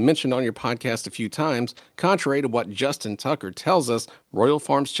has been mentioned on your podcast a few times. Contrary to what Justin Tucker tells us, Royal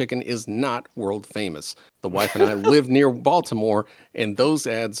Farms Chicken is not world famous. The wife and I live near Baltimore, and those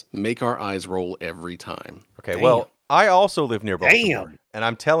ads make our eyes roll every time. Okay, well, I also live near Baltimore, and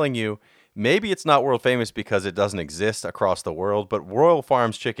I'm telling you, maybe it's not world famous because it doesn't exist across the world, but Royal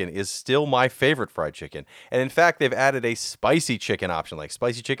Farms Chicken is still my favorite fried chicken. And in fact, they've added a spicy chicken option, like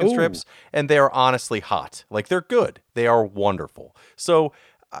spicy chicken strips, and they are honestly hot. Like, they're good. They are wonderful. So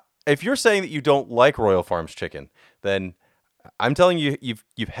if you're saying that you don't like Royal Farms chicken, then I'm telling you,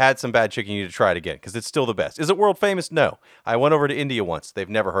 you've had some bad chicken. You need to try it again because it's still the best. Is it world famous? No. I went over to India once. They've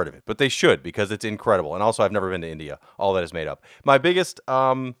never heard of it, but they should because it's incredible. And also, I've never been to India. All that is made up. My biggest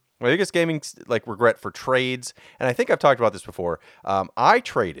gaming like regret for trades, and I think I've talked about this before. I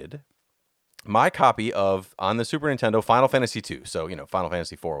traded my copy of on the Super Nintendo Final Fantasy II. So, Final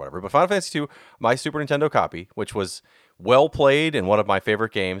Fantasy IV or whatever. But Final Fantasy II, my Super Nintendo copy, which was well played and one of my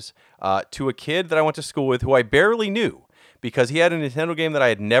favorite games, to a kid that I went to school with who I barely knew because he had a Nintendo game that I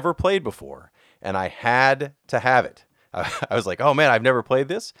had never played before, and I had to have it. I was like, oh man, I've never played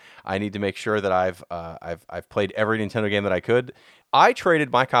this. I need to make sure that I've played every Nintendo game that I could. I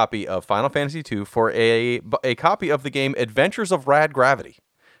traded my copy of Final Fantasy II for a copy of the game Adventures of Rad Gravity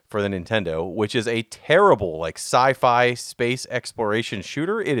for the Nintendo, which is a terrible like sci-fi space exploration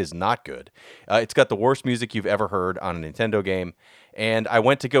shooter. It is not good. It's got the worst music you've ever heard on a Nintendo game. And I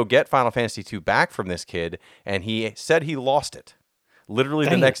went to go get Final Fantasy II back from this kid, and he said he lost it. Literally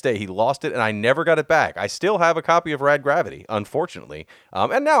the next day, he lost it, and I never got it back. I still have a copy of Rad Gravity, unfortunately.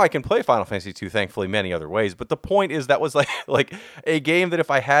 And now I can play Final Fantasy II, thankfully, many other ways. But the point is that was like a game that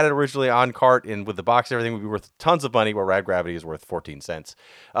if I had it originally on cart and with the box and everything would be worth tons of money, where Rad Gravity is worth 14 cents.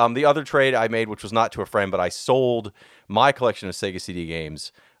 The other trade I made, which was not to a friend, but I sold my collection of Sega CD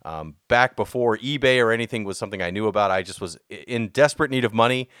games back before eBay or anything was something I knew about. I just was in desperate need of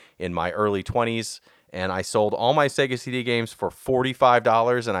money in my early 20s. And I sold all my Sega CD games for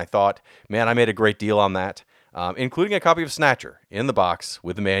 $45, and I thought, man, I made a great deal on that, including a copy of Snatcher in the box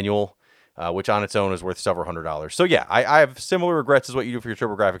with the manual, which on its own is worth several $100s. So yeah, I have similar regrets as what you do for your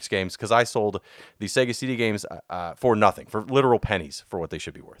TurboGrafx games because I sold the Sega CD games for nothing, for literal pennies for what they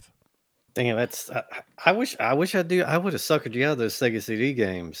should be worth. Damn, that's. I wish I would have suckered you out of those Sega CD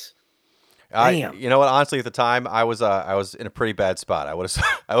games. Damn. You know what? Honestly, at the time, I was in a pretty bad spot. I would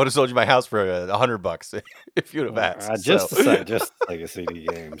have sold you my house for $100 if you'd have asked. Just Sega CD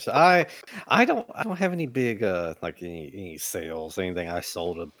games. I don't have any big like any sales, anything. I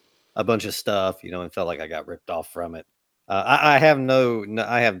sold a bunch of stuff, and felt like I got ripped off from it. I have no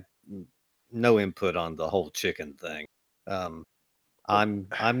input on the whole chicken thing. I'm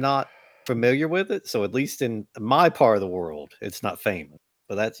not familiar with it, so at least in my part of the world, it's not famous.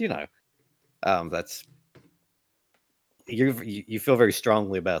 But that's that's you feel very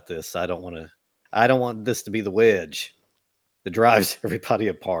strongly about this. I don't want this to be the wedge that drives everybody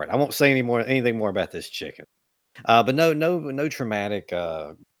apart. I won't say anything more about this chicken. But no traumatic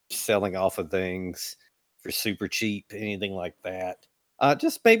selling off of things for super cheap, anything like that.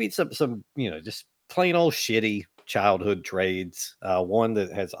 Just maybe some just plain old shitty childhood trades. One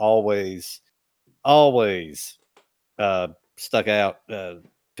that has always stuck out to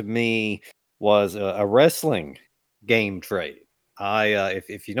me was a wrestling game trade.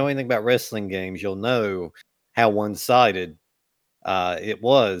 If you know anything about wrestling games, you'll know how one-sided it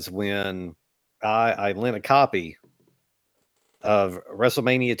was when I lent a copy of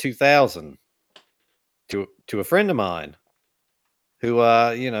WrestleMania 2000 to a friend of mine who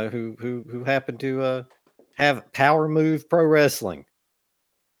who happened to have Power Move Pro Wrestling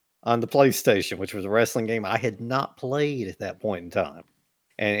on the PlayStation, which was a wrestling game I had not played at that point in time.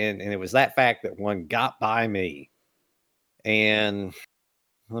 And it was that fact that one got by me. And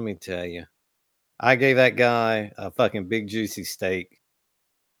let me tell you, I gave that guy a fucking big juicy steak,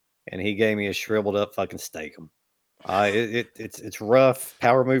 and he gave me a shriveled up fucking steakum. It's rough.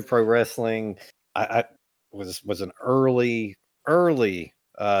 Power Move Pro Wrestling. I was an early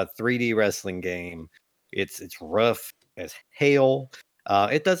 3D wrestling game. It's rough as hell.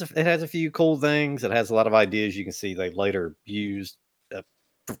 It has a few cool things. It has a lot of ideas you can see they later used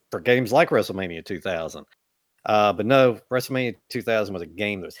for games like WrestleMania 2000. But no, WrestleMania 2000 was a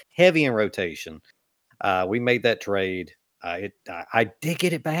game that was heavy in rotation. We made that trade. I did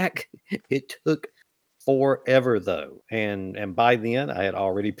get it back. It took forever though, and by then I had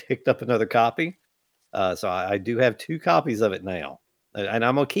already picked up another copy. So I do have 2 copies of it now, and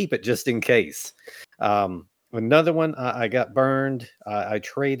I'm gonna keep it just in case. Another one I got burned. I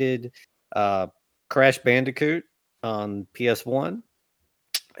traded Crash Bandicoot on PS1.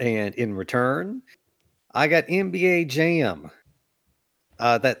 And in return, I got NBA Jam,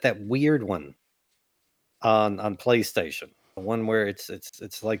 that weird one on PlayStation, the one where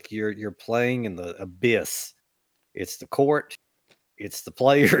it's like you're playing in the abyss. It's the court, it's the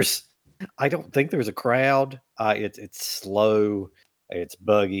players. I don't think there's a crowd. It's slow, it's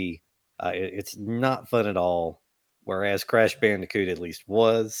buggy, it's not fun at all. Whereas Crash Bandicoot at least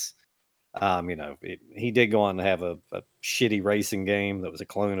was. He did go on to have a shitty racing game that was a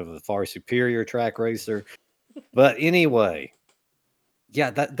clone of a far superior track racer. But anyway, yeah,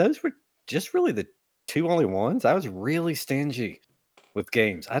 those were just really the two only ones. I was really stingy with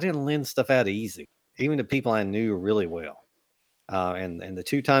games. I didn't lend stuff out easy, even to people I knew really well. And the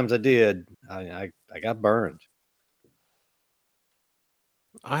two times I did, I got burned.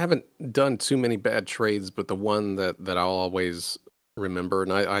 I haven't done too many bad trades, but the one that I'll always remember,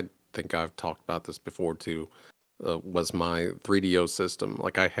 and I think I've talked about this before too, was my 3DO system.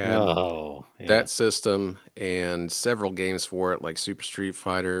 Like I had Oh, yeah. that system and several games for it, like Super Street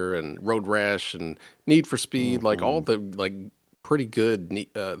Fighter and Road Rash and Need for Speed, like all the like pretty good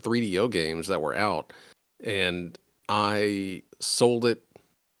 3DO games that were out. And I sold it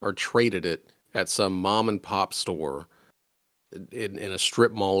or traded it at some mom and pop store in a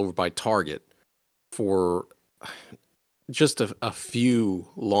strip mall over by Target for just a few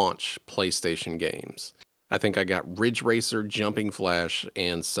launch PlayStation games. I think I got Ridge Racer, Jumping Flash,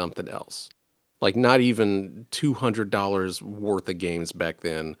 and something else. Like not even $200 worth of games back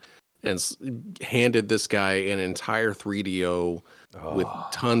then, and handed this guy an entire 3DO with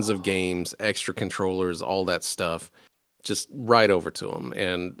tons of games, extra controllers, all that stuff, just right over to him.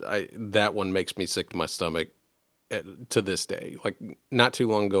 And that one makes me sick to my stomach to this day. Like not too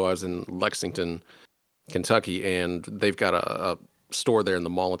long ago, I was in Lexington, Kentucky, and they've got a store there in the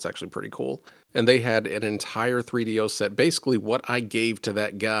mall. It's actually pretty cool. And they had an entire 3DO set, basically what I gave to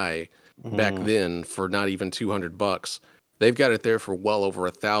that guy back then for not even $200. They've got it there for well over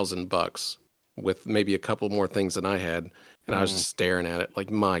 $1,000 with maybe a couple more things than I had. And I was just staring at it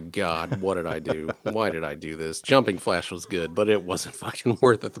like, my God, what did I do? Why did I do this? Jumping Flash was good, but it wasn't fucking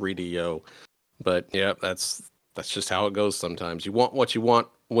worth a 3DO. But yeah, that's just how it goes sometimes. You want what you want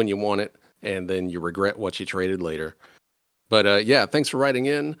when you want it, and then you regret what you traded later. But yeah, thanks for writing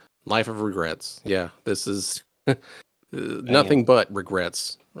in. Life of regrets. Yeah, this is nothing but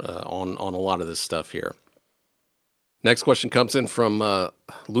regrets on a lot of this stuff here. Next question comes in from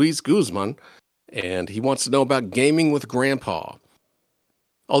Luis Guzman, and he wants to know about gaming with Grandpa.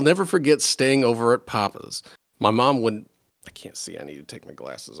 I'll never forget staying over at Papa's. My mom would... I can't see. I need to take my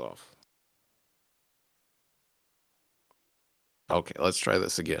glasses off. Okay, let's try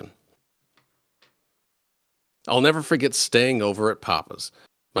this again. I'll never forget staying over at Papa's.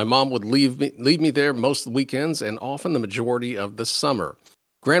 My mom would leave me there most of the weekends and often the majority of the summer.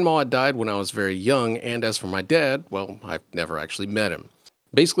 Grandma had died when I was very young, and as for my dad, well, I've never actually met him.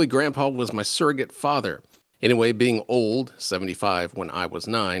 Basically, Grandpa was my surrogate father. Anyway, being old, 75 when I was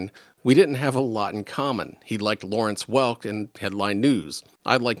 9, we didn't have a lot in common. He liked Lawrence Welk and headline news.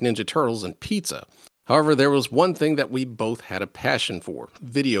 I liked Ninja Turtles and pizza. However, there was one thing that we both had a passion for: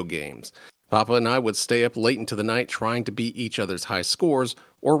 video games. Papa and I would stay up late into the night trying to beat each other's high scores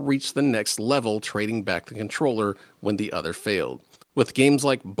or reach the next level, trading back the controller when the other failed. With games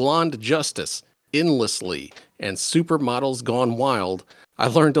like Blonde Justice, Endlessly, and Supermodels Gone Wild, I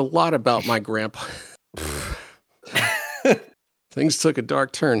learned a lot about my grandpa. Things took a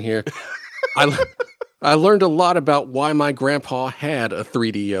dark turn here. I learned a lot about why my grandpa had a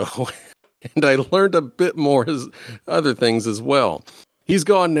 3DO, and I learned a bit more as other things as well. He's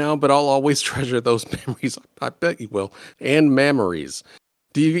gone now, but I'll always treasure those memories. I bet you will. And memories.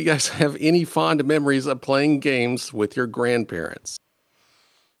 Do you guys have any fond memories of playing games with your grandparents?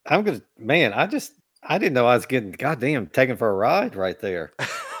 I didn't know I was getting goddamn taken for a ride right there.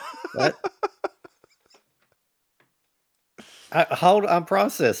 I'm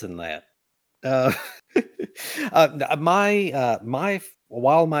processing that.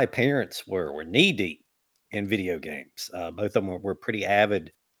 While my parents were knee deep in video games, both of them were pretty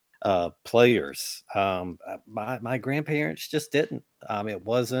avid players. My grandparents just didn't. It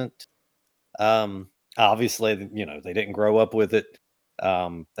wasn't. Obviously, they didn't grow up with it.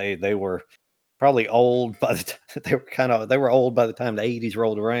 They were probably old by the time they were old by the time the 80s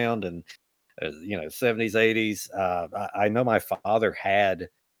rolled around, and 70s, 80s. I know my father had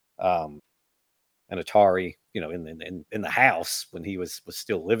an Atari, in the house when he was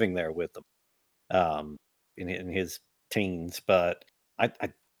still living there with them, in his teens, but I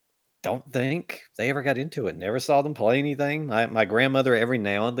don't think they ever got into it. Never saw them play anything. My grandmother every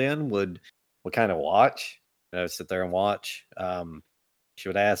now and then would kind of watch, sit there and watch. She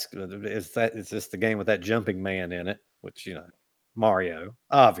would ask, "Is this the game with that jumping man in it?" Which Mario,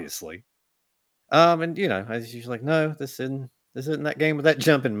 obviously. And she's like, "No, this isn't that game with that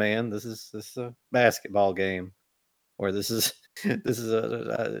jumping man. This is a basketball game, or this is this is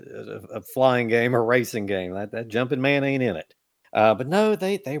a flying game or racing game. That jumping man ain't in it." But no,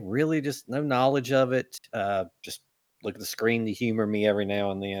 they really just no knowledge of it. Just look at the screen to humor me every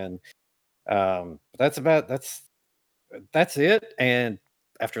now and then. But that's it. And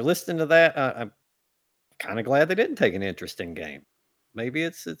after listening to that, I'm kind of glad they didn't take an interest in game. maybe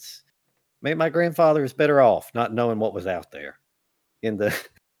maybe my grandfather is better off not knowing what was out there in the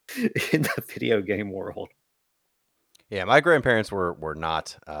in the video game world. Yeah, my grandparents were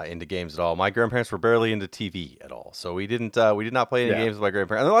not into games at all. My grandparents were barely into TV at all, so we did not play any games with my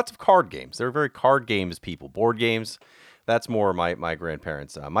grandparents. And there were lots of card games. They were very card games people. Board games, that's more my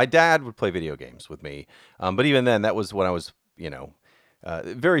grandparents. My dad would play video games with me, but even then, that was when I was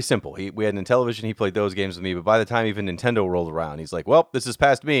very simple. We had Intellivision. He played those games with me, but by the time even Nintendo rolled around, he's like, "Well, this is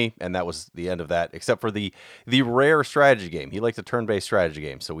past me," and that was the end of that. Except for the rare strategy game. He liked a turn-based strategy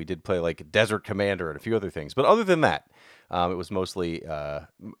game, so we did play like Desert Commander and a few other things. But other than that, it was mostly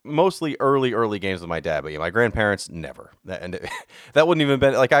early games with my dad. But yeah, my grandparents never. That wouldn't even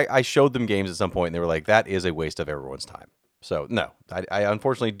been like I showed them games at some point, and they were like, "That is a waste of everyone's time." So no, I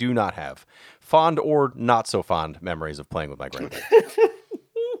unfortunately do not have fond or not so fond memories of playing with my grandparents.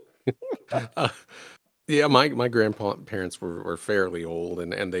 Yeah, my grandparents were fairly old,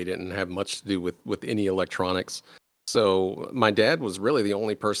 and they didn't have much to do with any electronics. So my dad was really the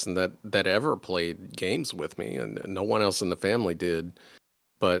only person that ever played games with me, and no one else in the family did.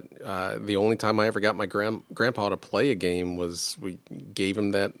 But the only time I ever got my grandpa to play a game was we gave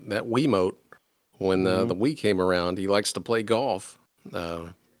him that Wiimote when the Wii came around. He likes to play golf,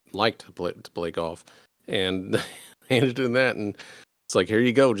 liked to play golf, and handed him that, and it's like, here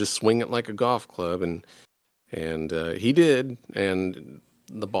you go, just swing it like a golf club, and he did, and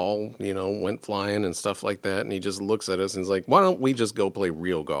the ball, went flying and stuff like that, and he just looks at us and he's like, why don't we just go play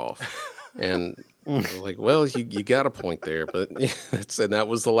real golf? And we're like, well, you got a point there, but and that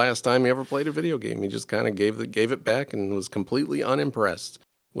was the last time he ever played a video game. He just kind of gave it back and was completely unimpressed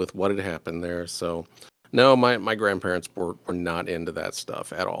with what had happened there. So no, my grandparents were not into that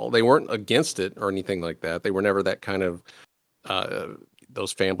stuff at all. They weren't against it or anything like that. They were never that kind of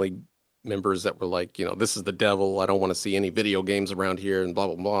those family members that were like, this is the devil. I don't want to see any video games around here and blah,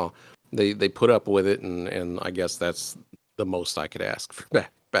 blah, blah. They put up with it. And I guess that's the most I could ask for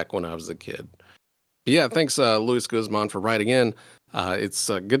back when I was a kid. But yeah. Thanks, Luis Guzman, for writing in. It's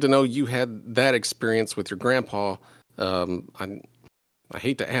good to know you had that experience with your grandpa. I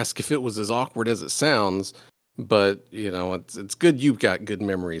hate to ask if it was as awkward as it sounds, but it's good you've got good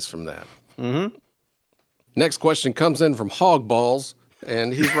memories from that. Mm-hmm. Next question comes in from Hogballs,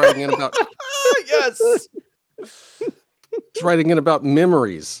 and he's writing in about Yes. He's writing in about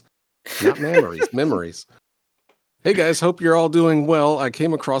memories, not memories, memories. Hey guys, hope you're all doing well. I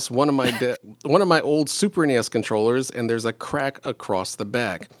came across one of my old Super NES controllers, and there's a crack across the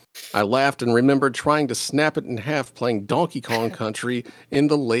back. I laughed and remembered trying to snap it in half playing Donkey Kong Country in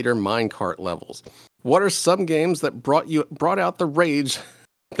the later minecart levels. What are some games that brought out the rage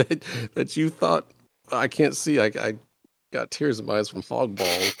that you thought? I can't see. I got tears in my eyes from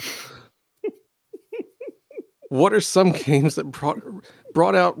Hogballs. What are some games that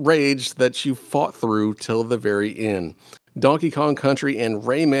brought out rage that you fought through till the very end? Donkey Kong Country and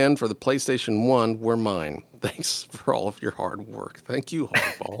Rayman for the PlayStation 1 were mine. Thanks for all of your hard work. Thank you,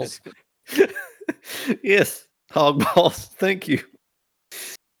 Hogballs. Yes, Hogballs. Thank you.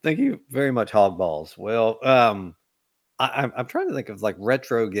 Thank you very much, Hogballs. Well, I'm trying to think of like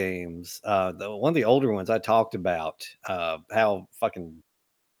retro games. One of the older ones I talked about, how fucking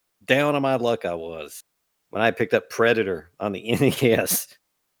down on my luck I was when I picked up Predator on the NES,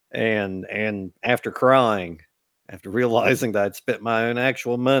 and after crying, after realizing that I'd spent my own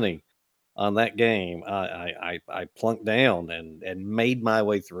actual money on that game, I plunked down and made my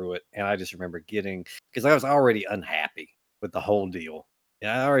way through it. And I just remember because I was already unhappy with the whole deal.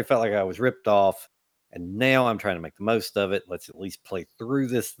 Yeah, I already felt like I was ripped off, and now I'm trying to make the most of it. Let's at least play through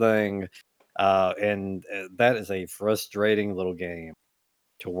this thing. And that is a frustrating little game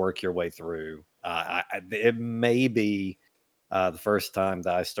to work your way through. It may be the first time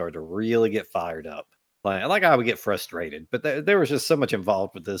that I started to really get fired up. Like I would get frustrated, but there was just so much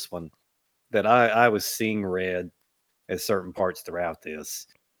involved with this one that I was seeing red at certain parts throughout this.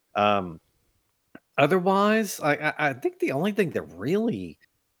 Otherwise, I think the only thing that really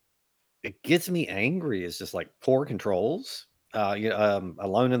it gets me angry is just like poor controls.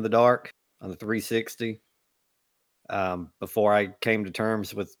 Alone in the Dark on the 360. Before I came to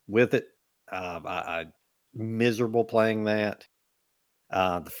terms with it, I miserable playing that.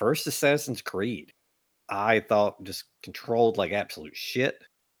 The first Assassin's Creed, I thought just controlled like absolute shit.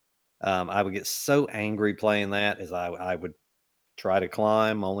 I would get so angry playing that as I would try to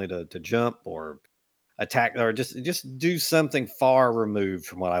climb only to jump or attack or just do something far removed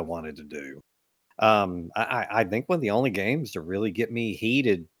from what I wanted to do. I think one of the only games to really get me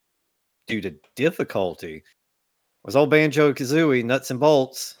heated due to difficulty was old Banjo Kazooie Nuts and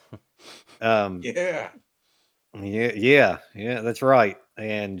Bolts. Yeah. Yeah, that's right.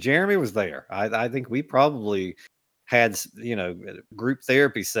 And Jeremy was there. I think we probably had, group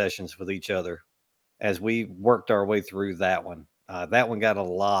therapy sessions with each other as we worked our way through that one. That one got a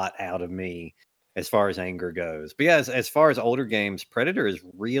lot out of me as far as anger goes. But yeah, as far as older games, Predator is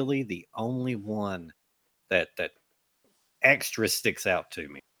really the only one that extra sticks out to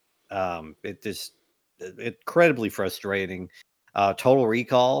me. It just incredibly frustrating. Total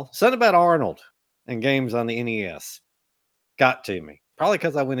Recall, something about Arnold and games on the NES got to me. Probably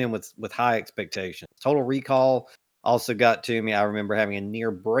because I went in with high expectations. Total Recall also got to me. I remember having a near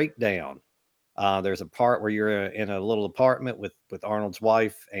breakdown. There's a part where you're in a little apartment with Arnold's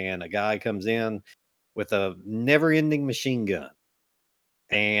wife, and a guy comes in with a never-ending machine gun.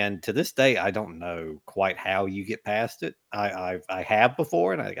 And to this day, I don't know quite how you get past it. I have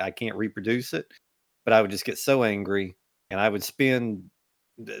before, and I can't reproduce it. But I would just get so angry, and I would spend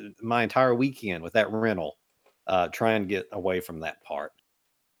my entire weekend with that rental, trying to get away from that part.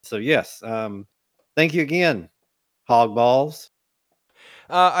 So yes, thank you again, Hog Balls.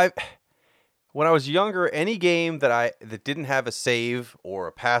 I when I was younger, any game that didn't have a save or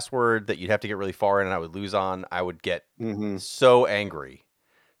a password that you'd have to get really far in and I would lose on, I would get so angry.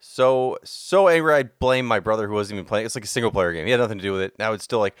 So angry I'd blame my brother who wasn't even playing. It's like a single player game. He had nothing to do with it. And I would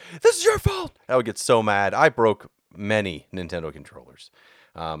still like, this is your fault. I would get so mad. I broke many Nintendo controllers.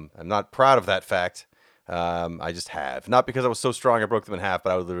 I'm not proud of that fact. I just have. Not because I was so strong I broke them in half,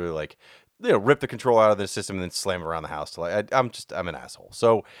 but I would literally like, rip the controller out of the system and then slam it around the house. I'm an asshole.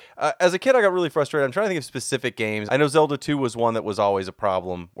 So as a kid, I got really frustrated. I'm trying to think of specific games. I know Zelda 2 was one that was always a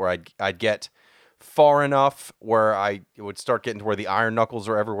problem where I'd get far enough where I would start getting to where the iron knuckles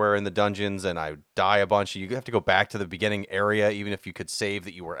are everywhere in the dungeons and I would die a bunch. You have to go back to the beginning area, even if you could save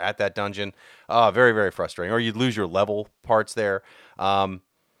that you were at that dungeon. Very, very frustrating. Or you'd lose your level parts there.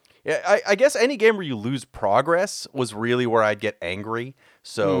 Yeah, I guess any game where you lose progress was really where I'd get angry.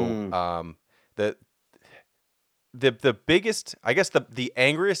 So the biggest, I guess the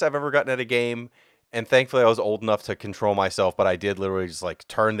angriest I've ever gotten at a game, and thankfully I was old enough to control myself, but I did literally just like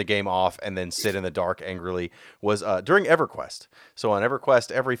turn the game off and then sit in the dark angrily, was during EverQuest. So on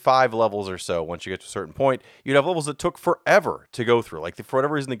EverQuest, every 5 levels or so, once you get to a certain point, you'd have levels that took forever to go through. Like for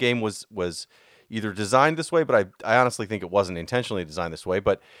whatever reason, the game was either designed this way, but I honestly think it wasn't intentionally designed this way.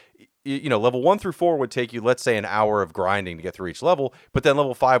 But level 1 through 4 would take you, let's say, an hour of grinding to get through each level, but then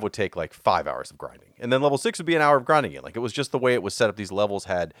level 5 would take like 5 hours of grinding, and then level 6 would be an hour of grinding again. Like it was just the way it was set up. These levels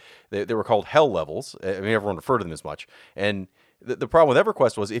they were called hell levels. I mean, everyone referred to them as much. And the problem with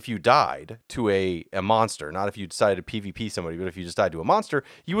EverQuest was if you died to a monster, not if you decided to PvP somebody, but if you just died to a monster,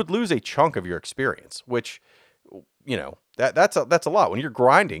 you would lose a chunk of your experience, which that's a lot when you're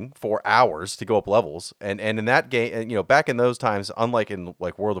grinding for hours to go up levels. And in that game, back in those times, unlike in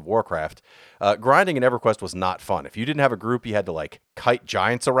like World of Warcraft, grinding in EverQuest was not fun. If you didn't have a group, you had to like kite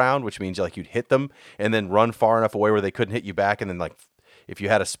giants around, which means like you'd hit them and then run far enough away where they couldn't hit you back, and then like if you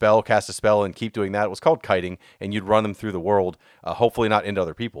had a spell, cast a spell and keep doing that. It was called kiting, and you'd run them through the world, hopefully not into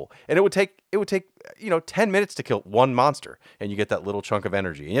other people. And it would take 10 minutes to kill one monster, and you get that little chunk of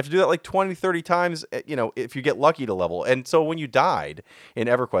energy. And you have to do that like 20, 30 times, if you get lucky to level. And so when you died in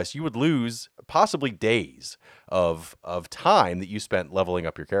EverQuest, you would lose possibly days of time that you spent leveling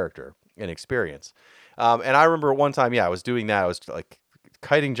up your character and experience. And I remember one time, I was doing that. I was like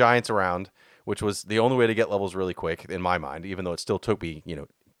kiting giants around, which was the only way to get levels really quick in my mind, even though it still took me,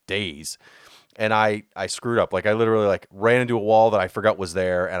 days. And I screwed up. Like I literally like ran into a wall that I forgot was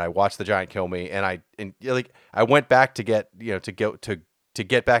there, and I watched the giant kill me. And I went back to get, to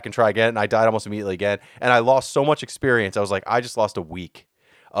get back and try again, and I died almost immediately again. And I lost so much experience. I was like, I just lost a week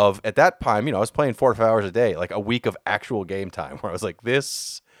of, at that time, I was playing 4 to 5 hours a day, like a week of actual game time, where I was like,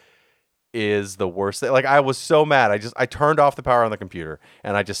 this is the worst thing. Like I was so mad. I turned off the power on the computer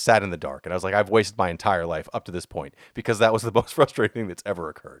and I just sat in the dark, and I was like, I've wasted my entire life up to this point, because that was the most frustrating thing that's ever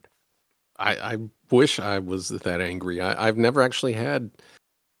occurred. I wish I was that angry. I've never actually had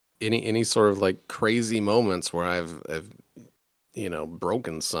any sort of like crazy moments where I've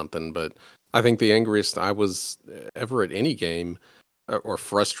broken something, but I think the angriest I was ever at any game, or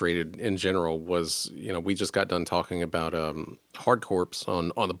frustrated in general, was, we just got done talking about Hard Corps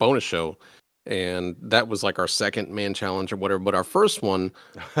on the bonus show, and that was like our second man challenge or whatever. But our first one,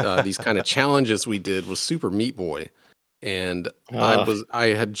 these kind of challenges we did, was Super Meat Boy, and I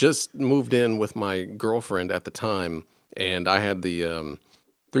had just moved in with my girlfriend at the time, and I had the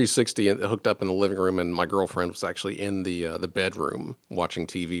 360 hooked up in the living room, and my girlfriend was actually in the bedroom watching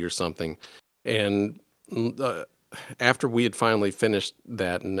TV or something, and after we had finally finished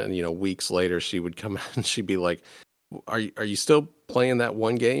that, and then, weeks later, she would come out and she'd be like, are you still playing that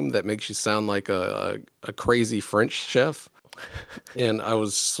one game that makes you sound like a crazy French chef? And I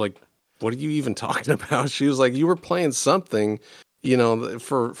was like, what are you even talking about? She was like, you were playing something,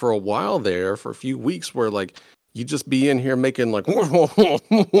 for a while there, for a few weeks, where like you just be in here making like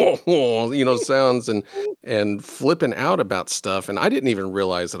sounds and flipping out about stuff, and I didn't even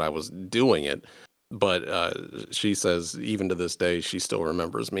realize that I was doing it. But she says even to this day she still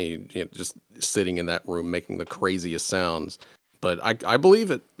remembers me, just sitting in that room making the craziest sounds. But I believe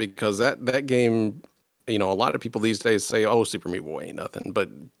it, because that game, a lot of people these days say, oh, Super Meat Boy ain't nothing, but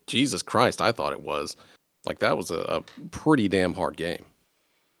Jesus Christ, I thought it was. Like, that was a pretty damn hard game.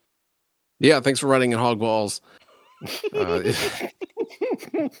 Yeah, thanks for writing in Hog Balls. I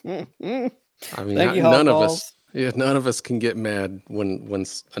mean, Thank you, none Hog of Balls. us, none of us can get mad when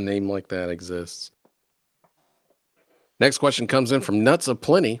a name like that exists. Next question comes in from Nuts of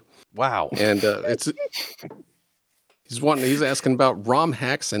Plenty. Wow. And he's asking about ROM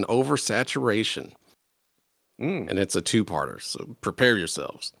hacks and oversaturation. And it's a two-parter, so prepare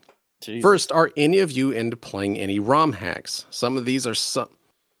yourselves. Jesus. First, are any of you into playing any ROM hacks? Some of these are some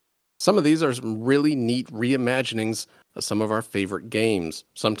really neat reimaginings of some of our favorite games,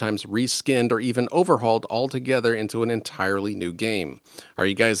 sometimes reskinned or even overhauled altogether into an entirely new game. Are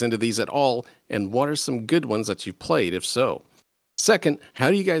you guys into these at all? And what are some good ones that you've played, if so? Second,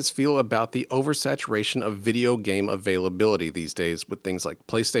 how do you guys feel about the oversaturation of video game availability these days, with things like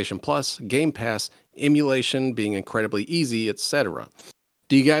PlayStation Plus, Game Pass, emulation being incredibly easy, etc.?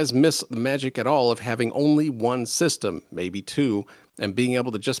 Do you guys miss the magic at all of having only one system, maybe two, and being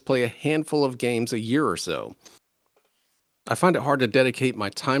able to just play a handful of games a year or so? I find it hard to dedicate my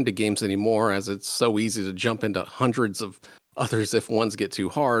time to games anymore, as it's so easy to jump into hundreds of others if ones get too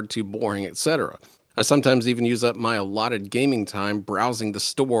hard, too boring, etc. I sometimes even use up my allotted gaming time browsing the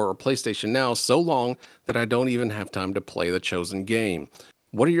store or PlayStation Now so long that I don't even have time to play the chosen game.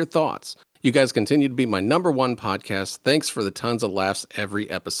 What are your thoughts? You guys continue to be my number one podcast. Thanks for the tons of laughs every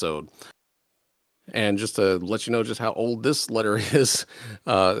episode. And just to let you know just how old this letter is,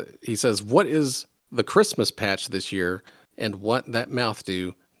 he says, what is the Christmas patch this year, and what that mouth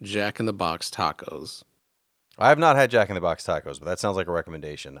do? Jack in the Box tacos. I have not had Jack in the Box tacos, but that sounds like a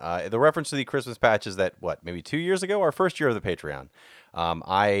recommendation. The reference to the Christmas patch is that, maybe 2 years ago, our first year of the Patreon,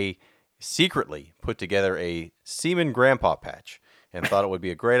 I secretly put together a Seaman Grandpa patch and thought it would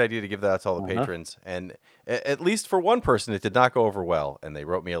be a great idea to give that out to all the patrons. And at least for one person, it did not go over well, and they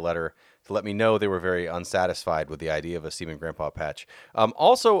wrote me a letter to let me know they were very unsatisfied with the idea of a Seaman Grandpa patch.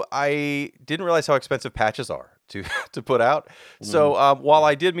 Also, I didn't realize how expensive patches are to put out. So while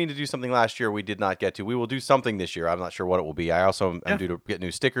I did mean to do something last year, we did not get to. We will do something this year. I'm not sure what it will be. I also am due to get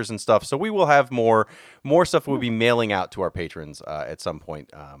new stickers and stuff. So we will have more stuff we'll be mailing out to our patrons at some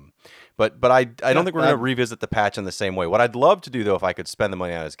point. But I don't think we're going to revisit the patch in the same way. What I'd love to do, though, if I could spend the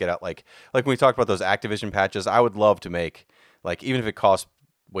money on it, is get out like when we talked about those Activision patches. I would love to make, like, even if it costs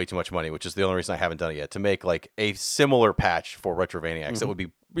way too much money, which is the only reason I haven't done it yet, to make like a similar patch for Retrovaniacs that would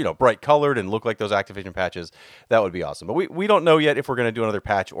be, bright colored and look like those Activision patches. That would be awesome. But we don't know yet if we're going to do another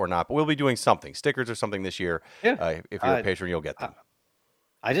patch or not, but we'll be doing something, stickers or something this year. Yeah. If you're a patron, you'll get them.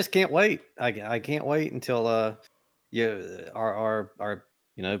 I just can't wait. I can't wait until our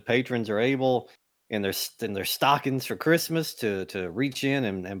patrons are able in their stockings for Christmas to reach in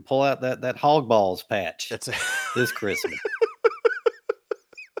and pull out that Hog Balls patch this Christmas.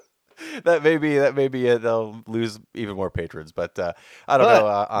 That may be it. They'll lose even more patrons, but I don't know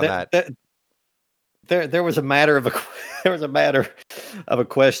on that. There was a matter of a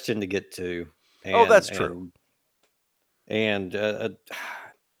question to get to. That's true. And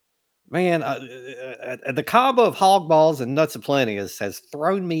man, the combo of Hog Balls and Nuts of Plenty has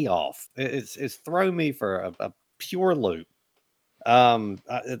thrown me off. It's thrown me for a pure loop. I'm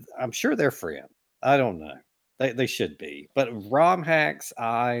sure they're friends. I don't know. They should be. But ROM hacks,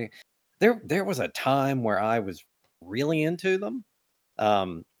 there was a time where I was really into them.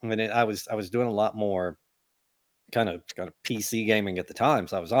 I was doing a lot more kind of PC gaming at the time,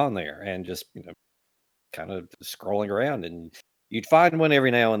 so I was on there and just kind of scrolling around, and you'd find one every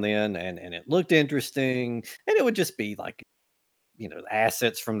now and then, and it looked interesting, and it would just be like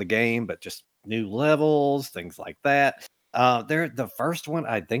assets from the game, but just new levels, things like that. The first one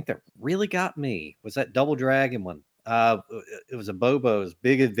I think that really got me was that Double Dragon one. It was a Bobo's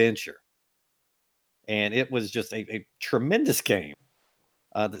Big Adventure. And it was just a tremendous game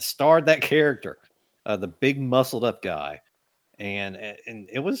that starred that character, the big muscled up guy, and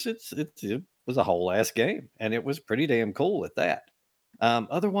it was a whole ass game, and it was pretty damn cool at that.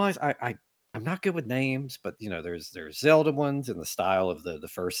 Otherwise, I'm not good with names, but there's Zelda ones in the style of the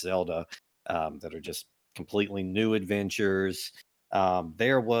first Zelda that are just completely new adventures.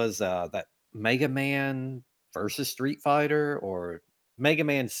 There was that Mega Man versus Street Fighter, or Mega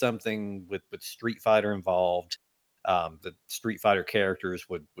Man something with Street Fighter involved. The Street Fighter characters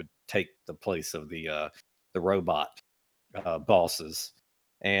would take the place of the robot bosses,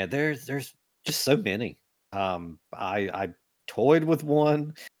 and there's just so many. I toyed with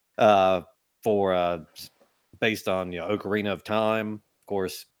one uh, for based on Ocarina of Time. Of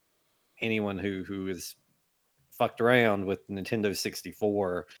course, anyone who is fucked around with Nintendo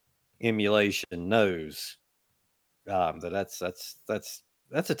 64 emulation knows that's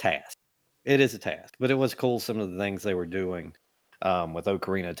a task. It is a task, but it was cool some of the things they were doing with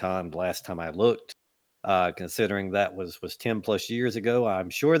Ocarina of Time. The last time I looked, considering that was 10 plus years ago, I'm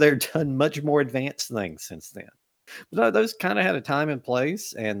sure they've done much more advanced things since then. But those kind of had a time and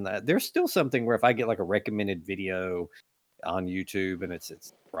place, and there's still something where if I get like a recommended video on YouTube and it's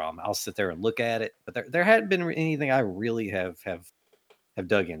ROM, I'll sit there and look at it. But there hadn't been anything I really have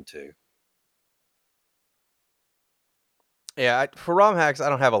dug into. Yeah, for ROM hacks, I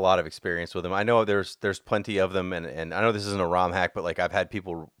don't have a lot of experience with them. I know there's plenty of them, and I know this isn't a ROM hack, but like I've had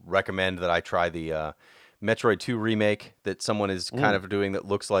people recommend that I try the Metroid 2 remake that someone is kind of doing that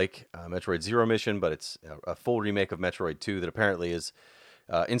looks like Metroid Zero Mission, but it's a full remake of Metroid 2 that apparently is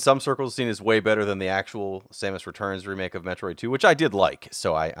in some circles seen as way better than the actual Samus Returns remake of Metroid 2, which I did like.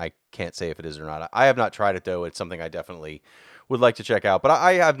 So I can't say if it is or not. I have not tried it though. It's something I definitely would like to check out, but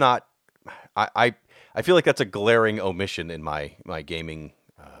I have not. I feel like that's a glaring omission in my gaming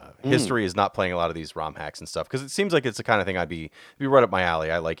history, is not playing a lot of these ROM hacks and stuff, because it seems like it's the kind of thing I'd be right up my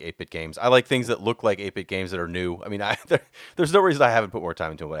alley. I like 8-bit games. I like things that look like 8-bit games that are new. I mean, there's no reason I haven't put more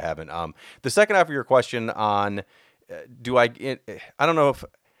time into it, but I haven't. The second half of your question on I don't know if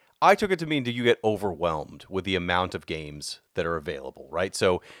I took it to mean, do you get overwhelmed with the amount of games that are available, right?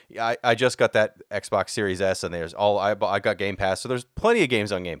 So I just got that Xbox Series S, and I got Game Pass, so there's plenty of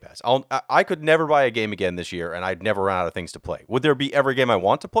games on Game Pass. I could never buy a game again this year, and I'd never run out of things to play. Would there be every game I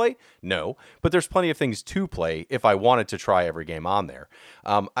want to play? No, but there's plenty of things to play if I wanted to try every game on there.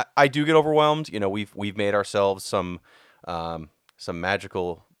 I do get overwhelmed. We've made ourselves some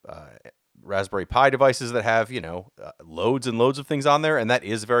magical Raspberry Pi devices that have loads and loads of things on there, and that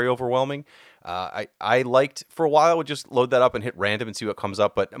is very overwhelming. I liked for a while would just load that up and hit random and see what comes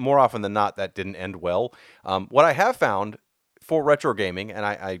up, but more often than not that didn't end well. What I have found for retro gaming, and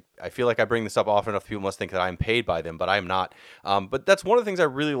I feel like I bring this up often enough, people must think that I'm paid by them, but I'm not. But that's one of the things I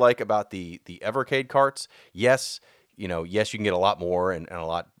really like about the Evercade carts. Yes, you can get a lot more and a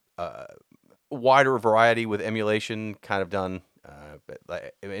lot wider variety with emulation kind of done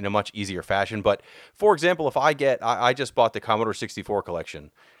in a much easier fashion. But for example, if I just bought the Commodore 64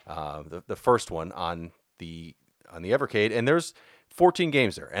 collection, the first one on the Evercade, and there's 14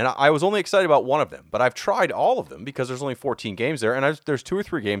 games there, and I was only excited about one of them, but I've tried all of them because there's only 14 games there, and there's 2 or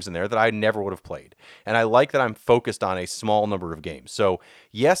 3 games in there that I never would have played, and I like that I'm focused on a small number of games. So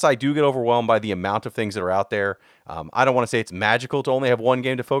yes, I do get overwhelmed by the amount of things that are out there. I don't want to say it's magical to only have one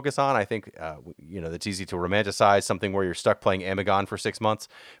game to focus on. I think it's easy to romanticize something where you're stuck playing Amigon for 6 months,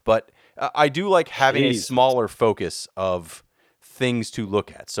 but I do like having a smaller focus of things to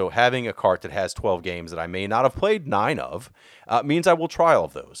look at. So having a cart that has 12 games that I may not have played 9 of means I will try all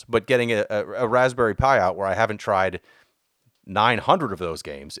of those. But getting a Raspberry Pi out where I haven't tried 900 of those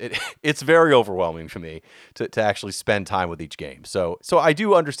games, it's very overwhelming for me to actually spend time with each game. So I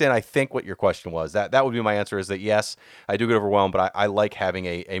do understand, I think, what your question was. That would be my answer, is that yes, I do get overwhelmed, but I like having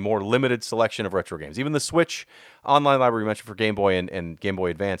a more limited selection of retro games. Even the Switch online library you mentioned for Game Boy and Game Boy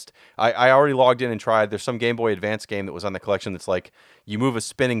Advanced, I already logged in and tried. There's some Game Boy Advance game that was on the collection that's like you move a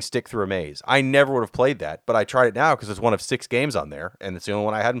spinning stick through a maze. I never would have played that, but I tried it now because it's one of 6 games on there, and it's the only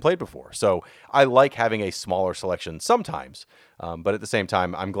one I hadn't played before. So I like having a smaller selection sometimes, but at the same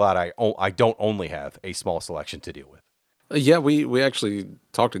time, I'm glad I don't only have a small selection to deal with. Yeah, we actually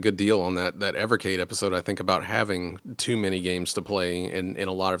talked a good deal on that Evercade episode, I think, about having too many games to play in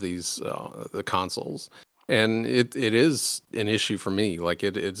a lot of these the consoles. And it is an issue for me. Like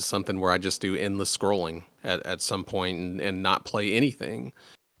it's something where I just do endless scrolling at some point and not play anything.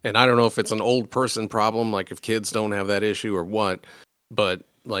 And I don't know if it's an old person problem, like if kids don't have that issue or what, but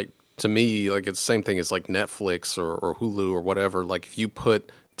like to me, like it's the same thing as like Netflix or Hulu or whatever. Like if you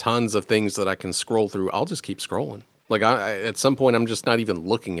put tons of things that I can scroll through, I'll just keep scrolling. Like I at some point, I'm just not even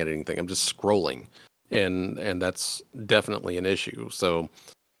looking at anything. I'm just scrolling, and that's definitely an issue. So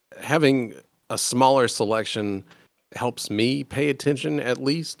having a smaller selection helps me pay attention, at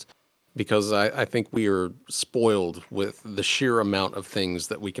least, because I think we are spoiled with the sheer amount of things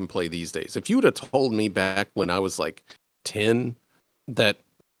that we can play these days. If you would have told me back when I was like 10 that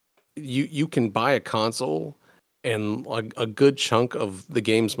you can buy a console, and a good chunk of the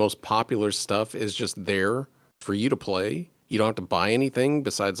game's most popular stuff is just there for you to play. You don't have to buy anything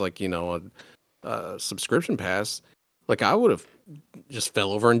besides a subscription pass. Like I would have just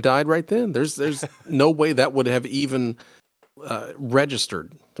fell over and died right then. There's no way that would have even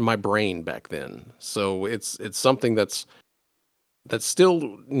registered to my brain back then. So it's something that's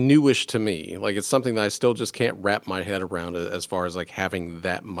still newish to me. Like it's something that I still just can't wrap my head around as far as like having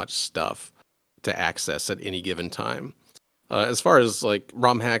that much stuff to access at any given time. As far as like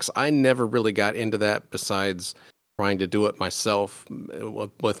ROM hacks, I never really got into that besides trying to do it myself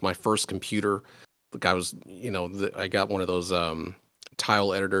with my first computer. Like I was, I got one of those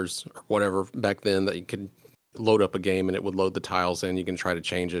tile editors or whatever back then that you could load up a game and it would load the tiles in. You can try to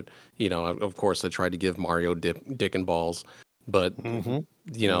change it. Of course, I tried to give Mario dick and balls, but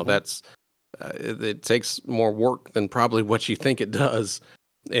that's it takes more work than probably what you think it does.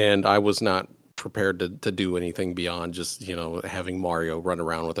 And I was not prepared to do anything beyond just having Mario run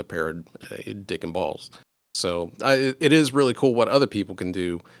around with a pair of dick and balls. So it is really cool what other people can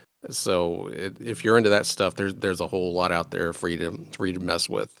do. So if you're into that stuff, there's a whole lot out there for you to mess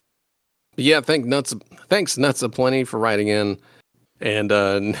with. But yeah, thanks Nuts Aplenty for writing in.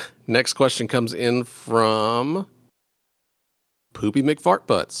 And next question comes in from Poopy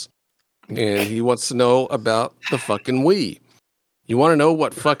McFartbutts, and he wants to know about the fucking Wii. You want to know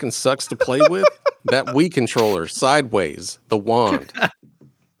what fucking sucks to play with? That Wii controller, sideways, the wand.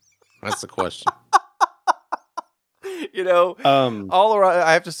 That's the question. All around,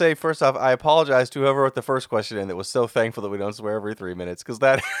 I have to say, first off, I apologize to whoever wrote the first question in that was so thankful that we don't swear every 3 minutes, because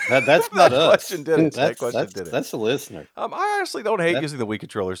that's not us. Question did it. That question did it. That's the listener. I honestly don't hate using the Wii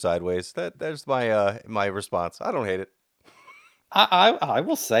controller sideways. That's my response. I don't hate it. I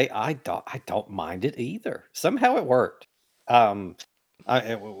will say I don't mind it either. Somehow it worked.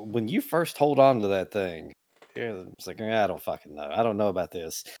 When you first hold on to that thing, it's like I don't fucking know. I don't know about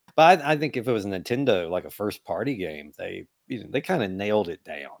this, but I think if it was Nintendo, like a first party game, they kind of nailed it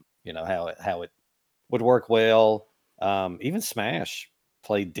down. How it would work well. Even Smash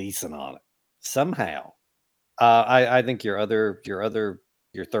played decent on it somehow. I think your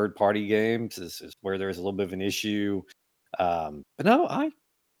third party games is where there's a little bit of an issue. But no, I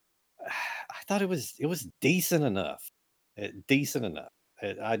thought it was decent enough. Decent enough.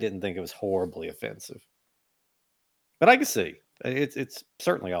 I didn't think it was horribly offensive. But I can see it's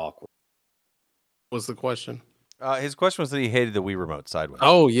certainly awkward. What's the question? His question was that he hated the Wii remote sideways.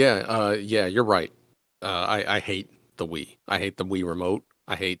 Oh yeah, you're right. I hate the Wii. I hate the Wii remote.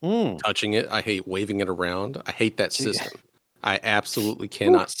 I hate touching it. I hate waving it around. I hate that system. I absolutely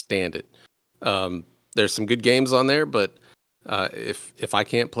cannot stand it. There's some good games on there, but if I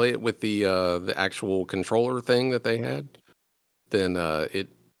can't play it with the actual controller thing that they had, then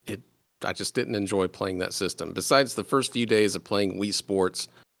I just didn't enjoy playing that system. Besides the first few days of playing Wii Sports,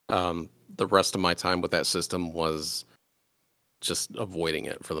 the rest of my time with that system was just avoiding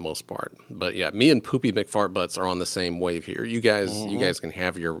it for the most part. But yeah, me and Poopy McFartbutts are on the same wave here. You guys can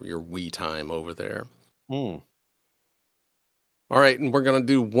have your Wii time over there. All right, and we're gonna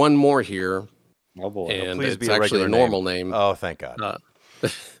do one more here. Oh boy! And please it's be actually a normal name. Oh, thank God.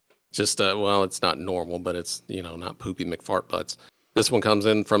 Well, it's not normal, but it's not Poopy McFartbutts. This one comes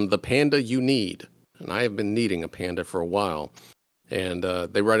in from the Panda You Need, and I have been needing a panda for a while. And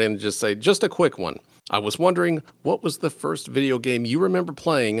they write in and just say, just a quick one. I was wondering, what was the first video game you remember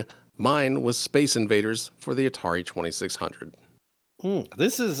playing? Mine was Space Invaders for the Atari 2600.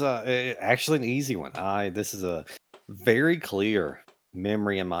 This is actually an easy one. This is a very clear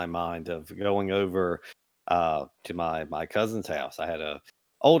memory in my mind of going over to my cousin's house. I had a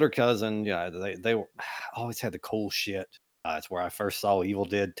older cousin. They were, always had the cool shit. It's where I first saw Evil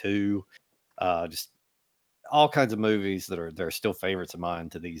Dead 2. Just all kinds of movies they're still favorites of mine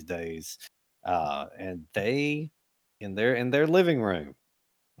to these days. And they in their living room,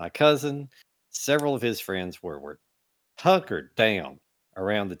 my cousin, several of his friends were hunkered down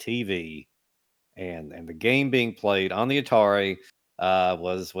around the TV, and the game being played on the Atari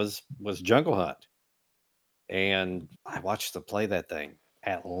was Jungle Hunt. And I watched them play that thing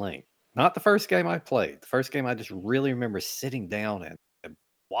at length. Not the first game I played. The first game I just really remember sitting down and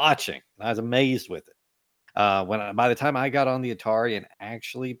watching. I was amazed with it. By the time I got on the Atari and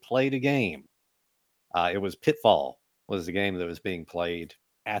actually played a game, it was Pitfall was the game that was being played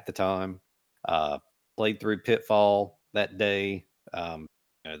at the time. Played through Pitfall that day.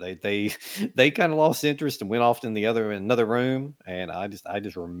 They kind of lost interest and went off in another room, and I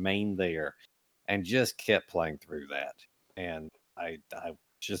just remained there and just kept playing through that. And I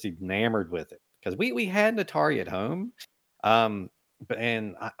just enamored with it because we had an Atari at home.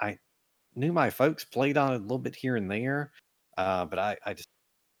 and I knew my folks played on it a little bit here and there, but I just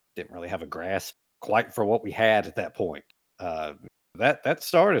didn't really have a grasp quite for what we had at that point. That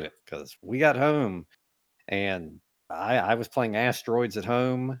started it because we got home and I was playing Asteroids at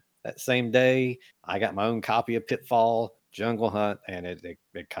home that same day. I got my own copy of Pitfall, Jungle Hunt, and it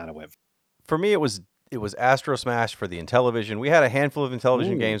kind of went. For me, it was Astro Smash for the Intellivision. We had a handful of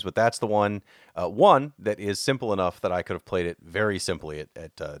Intellivision games, but that's the one that is simple enough that I could have played it very simply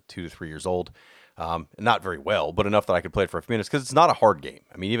at 2 to 3 years old. Not very well, but enough that I could play it for a few minutes because it's not a hard game.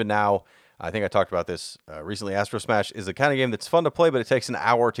 I mean, even now, I think I talked about this recently. Astro Smash is the kind of game that's fun to play, but it takes an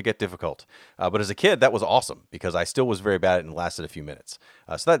hour to get difficult. But as a kid, that was awesome because I still was very bad at it and lasted a few minutes.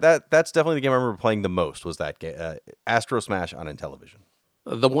 So that's definitely the game I remember playing the most was that Astro Smash on Intellivision.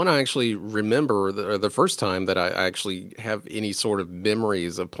 The one I actually remember, the first time that I actually have any sort of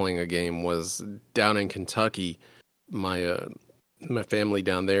memories of playing a game was down in Kentucky. My family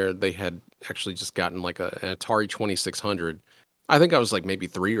down there, they had actually just gotten like an Atari 2600. I think I was like maybe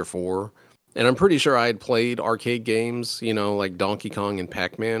 3 or 4. And I'm pretty sure I had played arcade games, like Donkey Kong and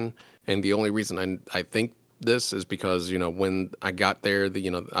Pac-Man. And the only reason I think this is because, when I got there,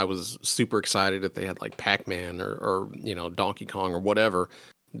 I was super excited that they had like Pac-Man or Donkey Kong or whatever,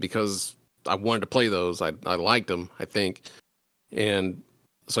 because I wanted to play those. I liked them, I think. And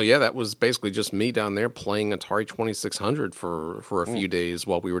so, yeah, that was basically just me down there playing Atari 2600 for a few days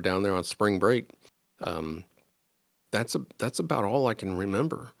while we were down there on spring break. That's about all I can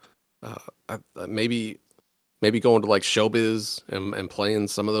remember. Maybe going to like Showbiz and playing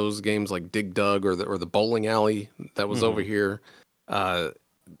some of those games like Dig Dug or the bowling alley that was over here. That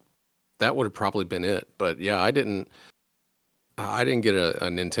would have probably been it. But yeah, I didn't get a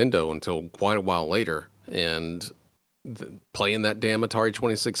Nintendo until quite a while later, and playing that damn Atari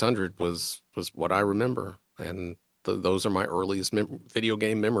 2600 was what I remember, and those are my earliest video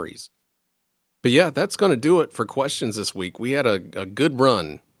game memories. But yeah, that's going to do it for questions this week. We had a good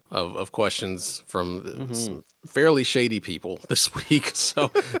run of questions from some fairly shady people this week. So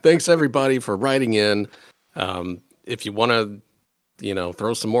thanks everybody for writing in. If you want to,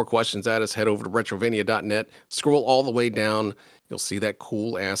 throw some more questions at us, head over to retrovania.net, scroll all the way down. You'll see that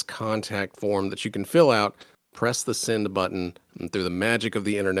cool ass contact form that you can fill out, press the send button, and through the magic of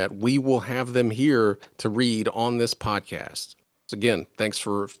the internet, we will have them here to read on this podcast. So again, thanks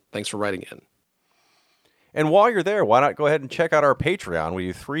for writing in. And while you're there, why not go ahead and check out our Patreon? We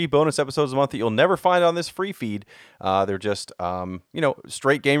do 3 bonus episodes a month that you'll never find on this free feed. They're just,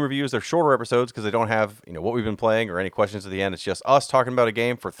 straight game reviews. They're shorter episodes because they don't have, what we've been playing or any questions at the end. It's just us talking about a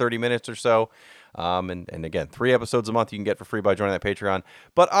game for 30 minutes or so. And again, 3 episodes a month you can get for free by joining that Patreon.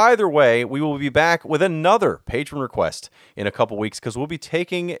 But either way, we will be back with another patron request in a couple weeks because we'll be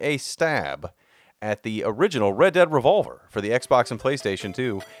taking a stab at the original Red Dead Revolver for the Xbox and PlayStation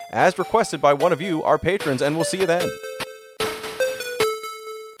 2, as requested by one of you, our patrons, and we'll see you then.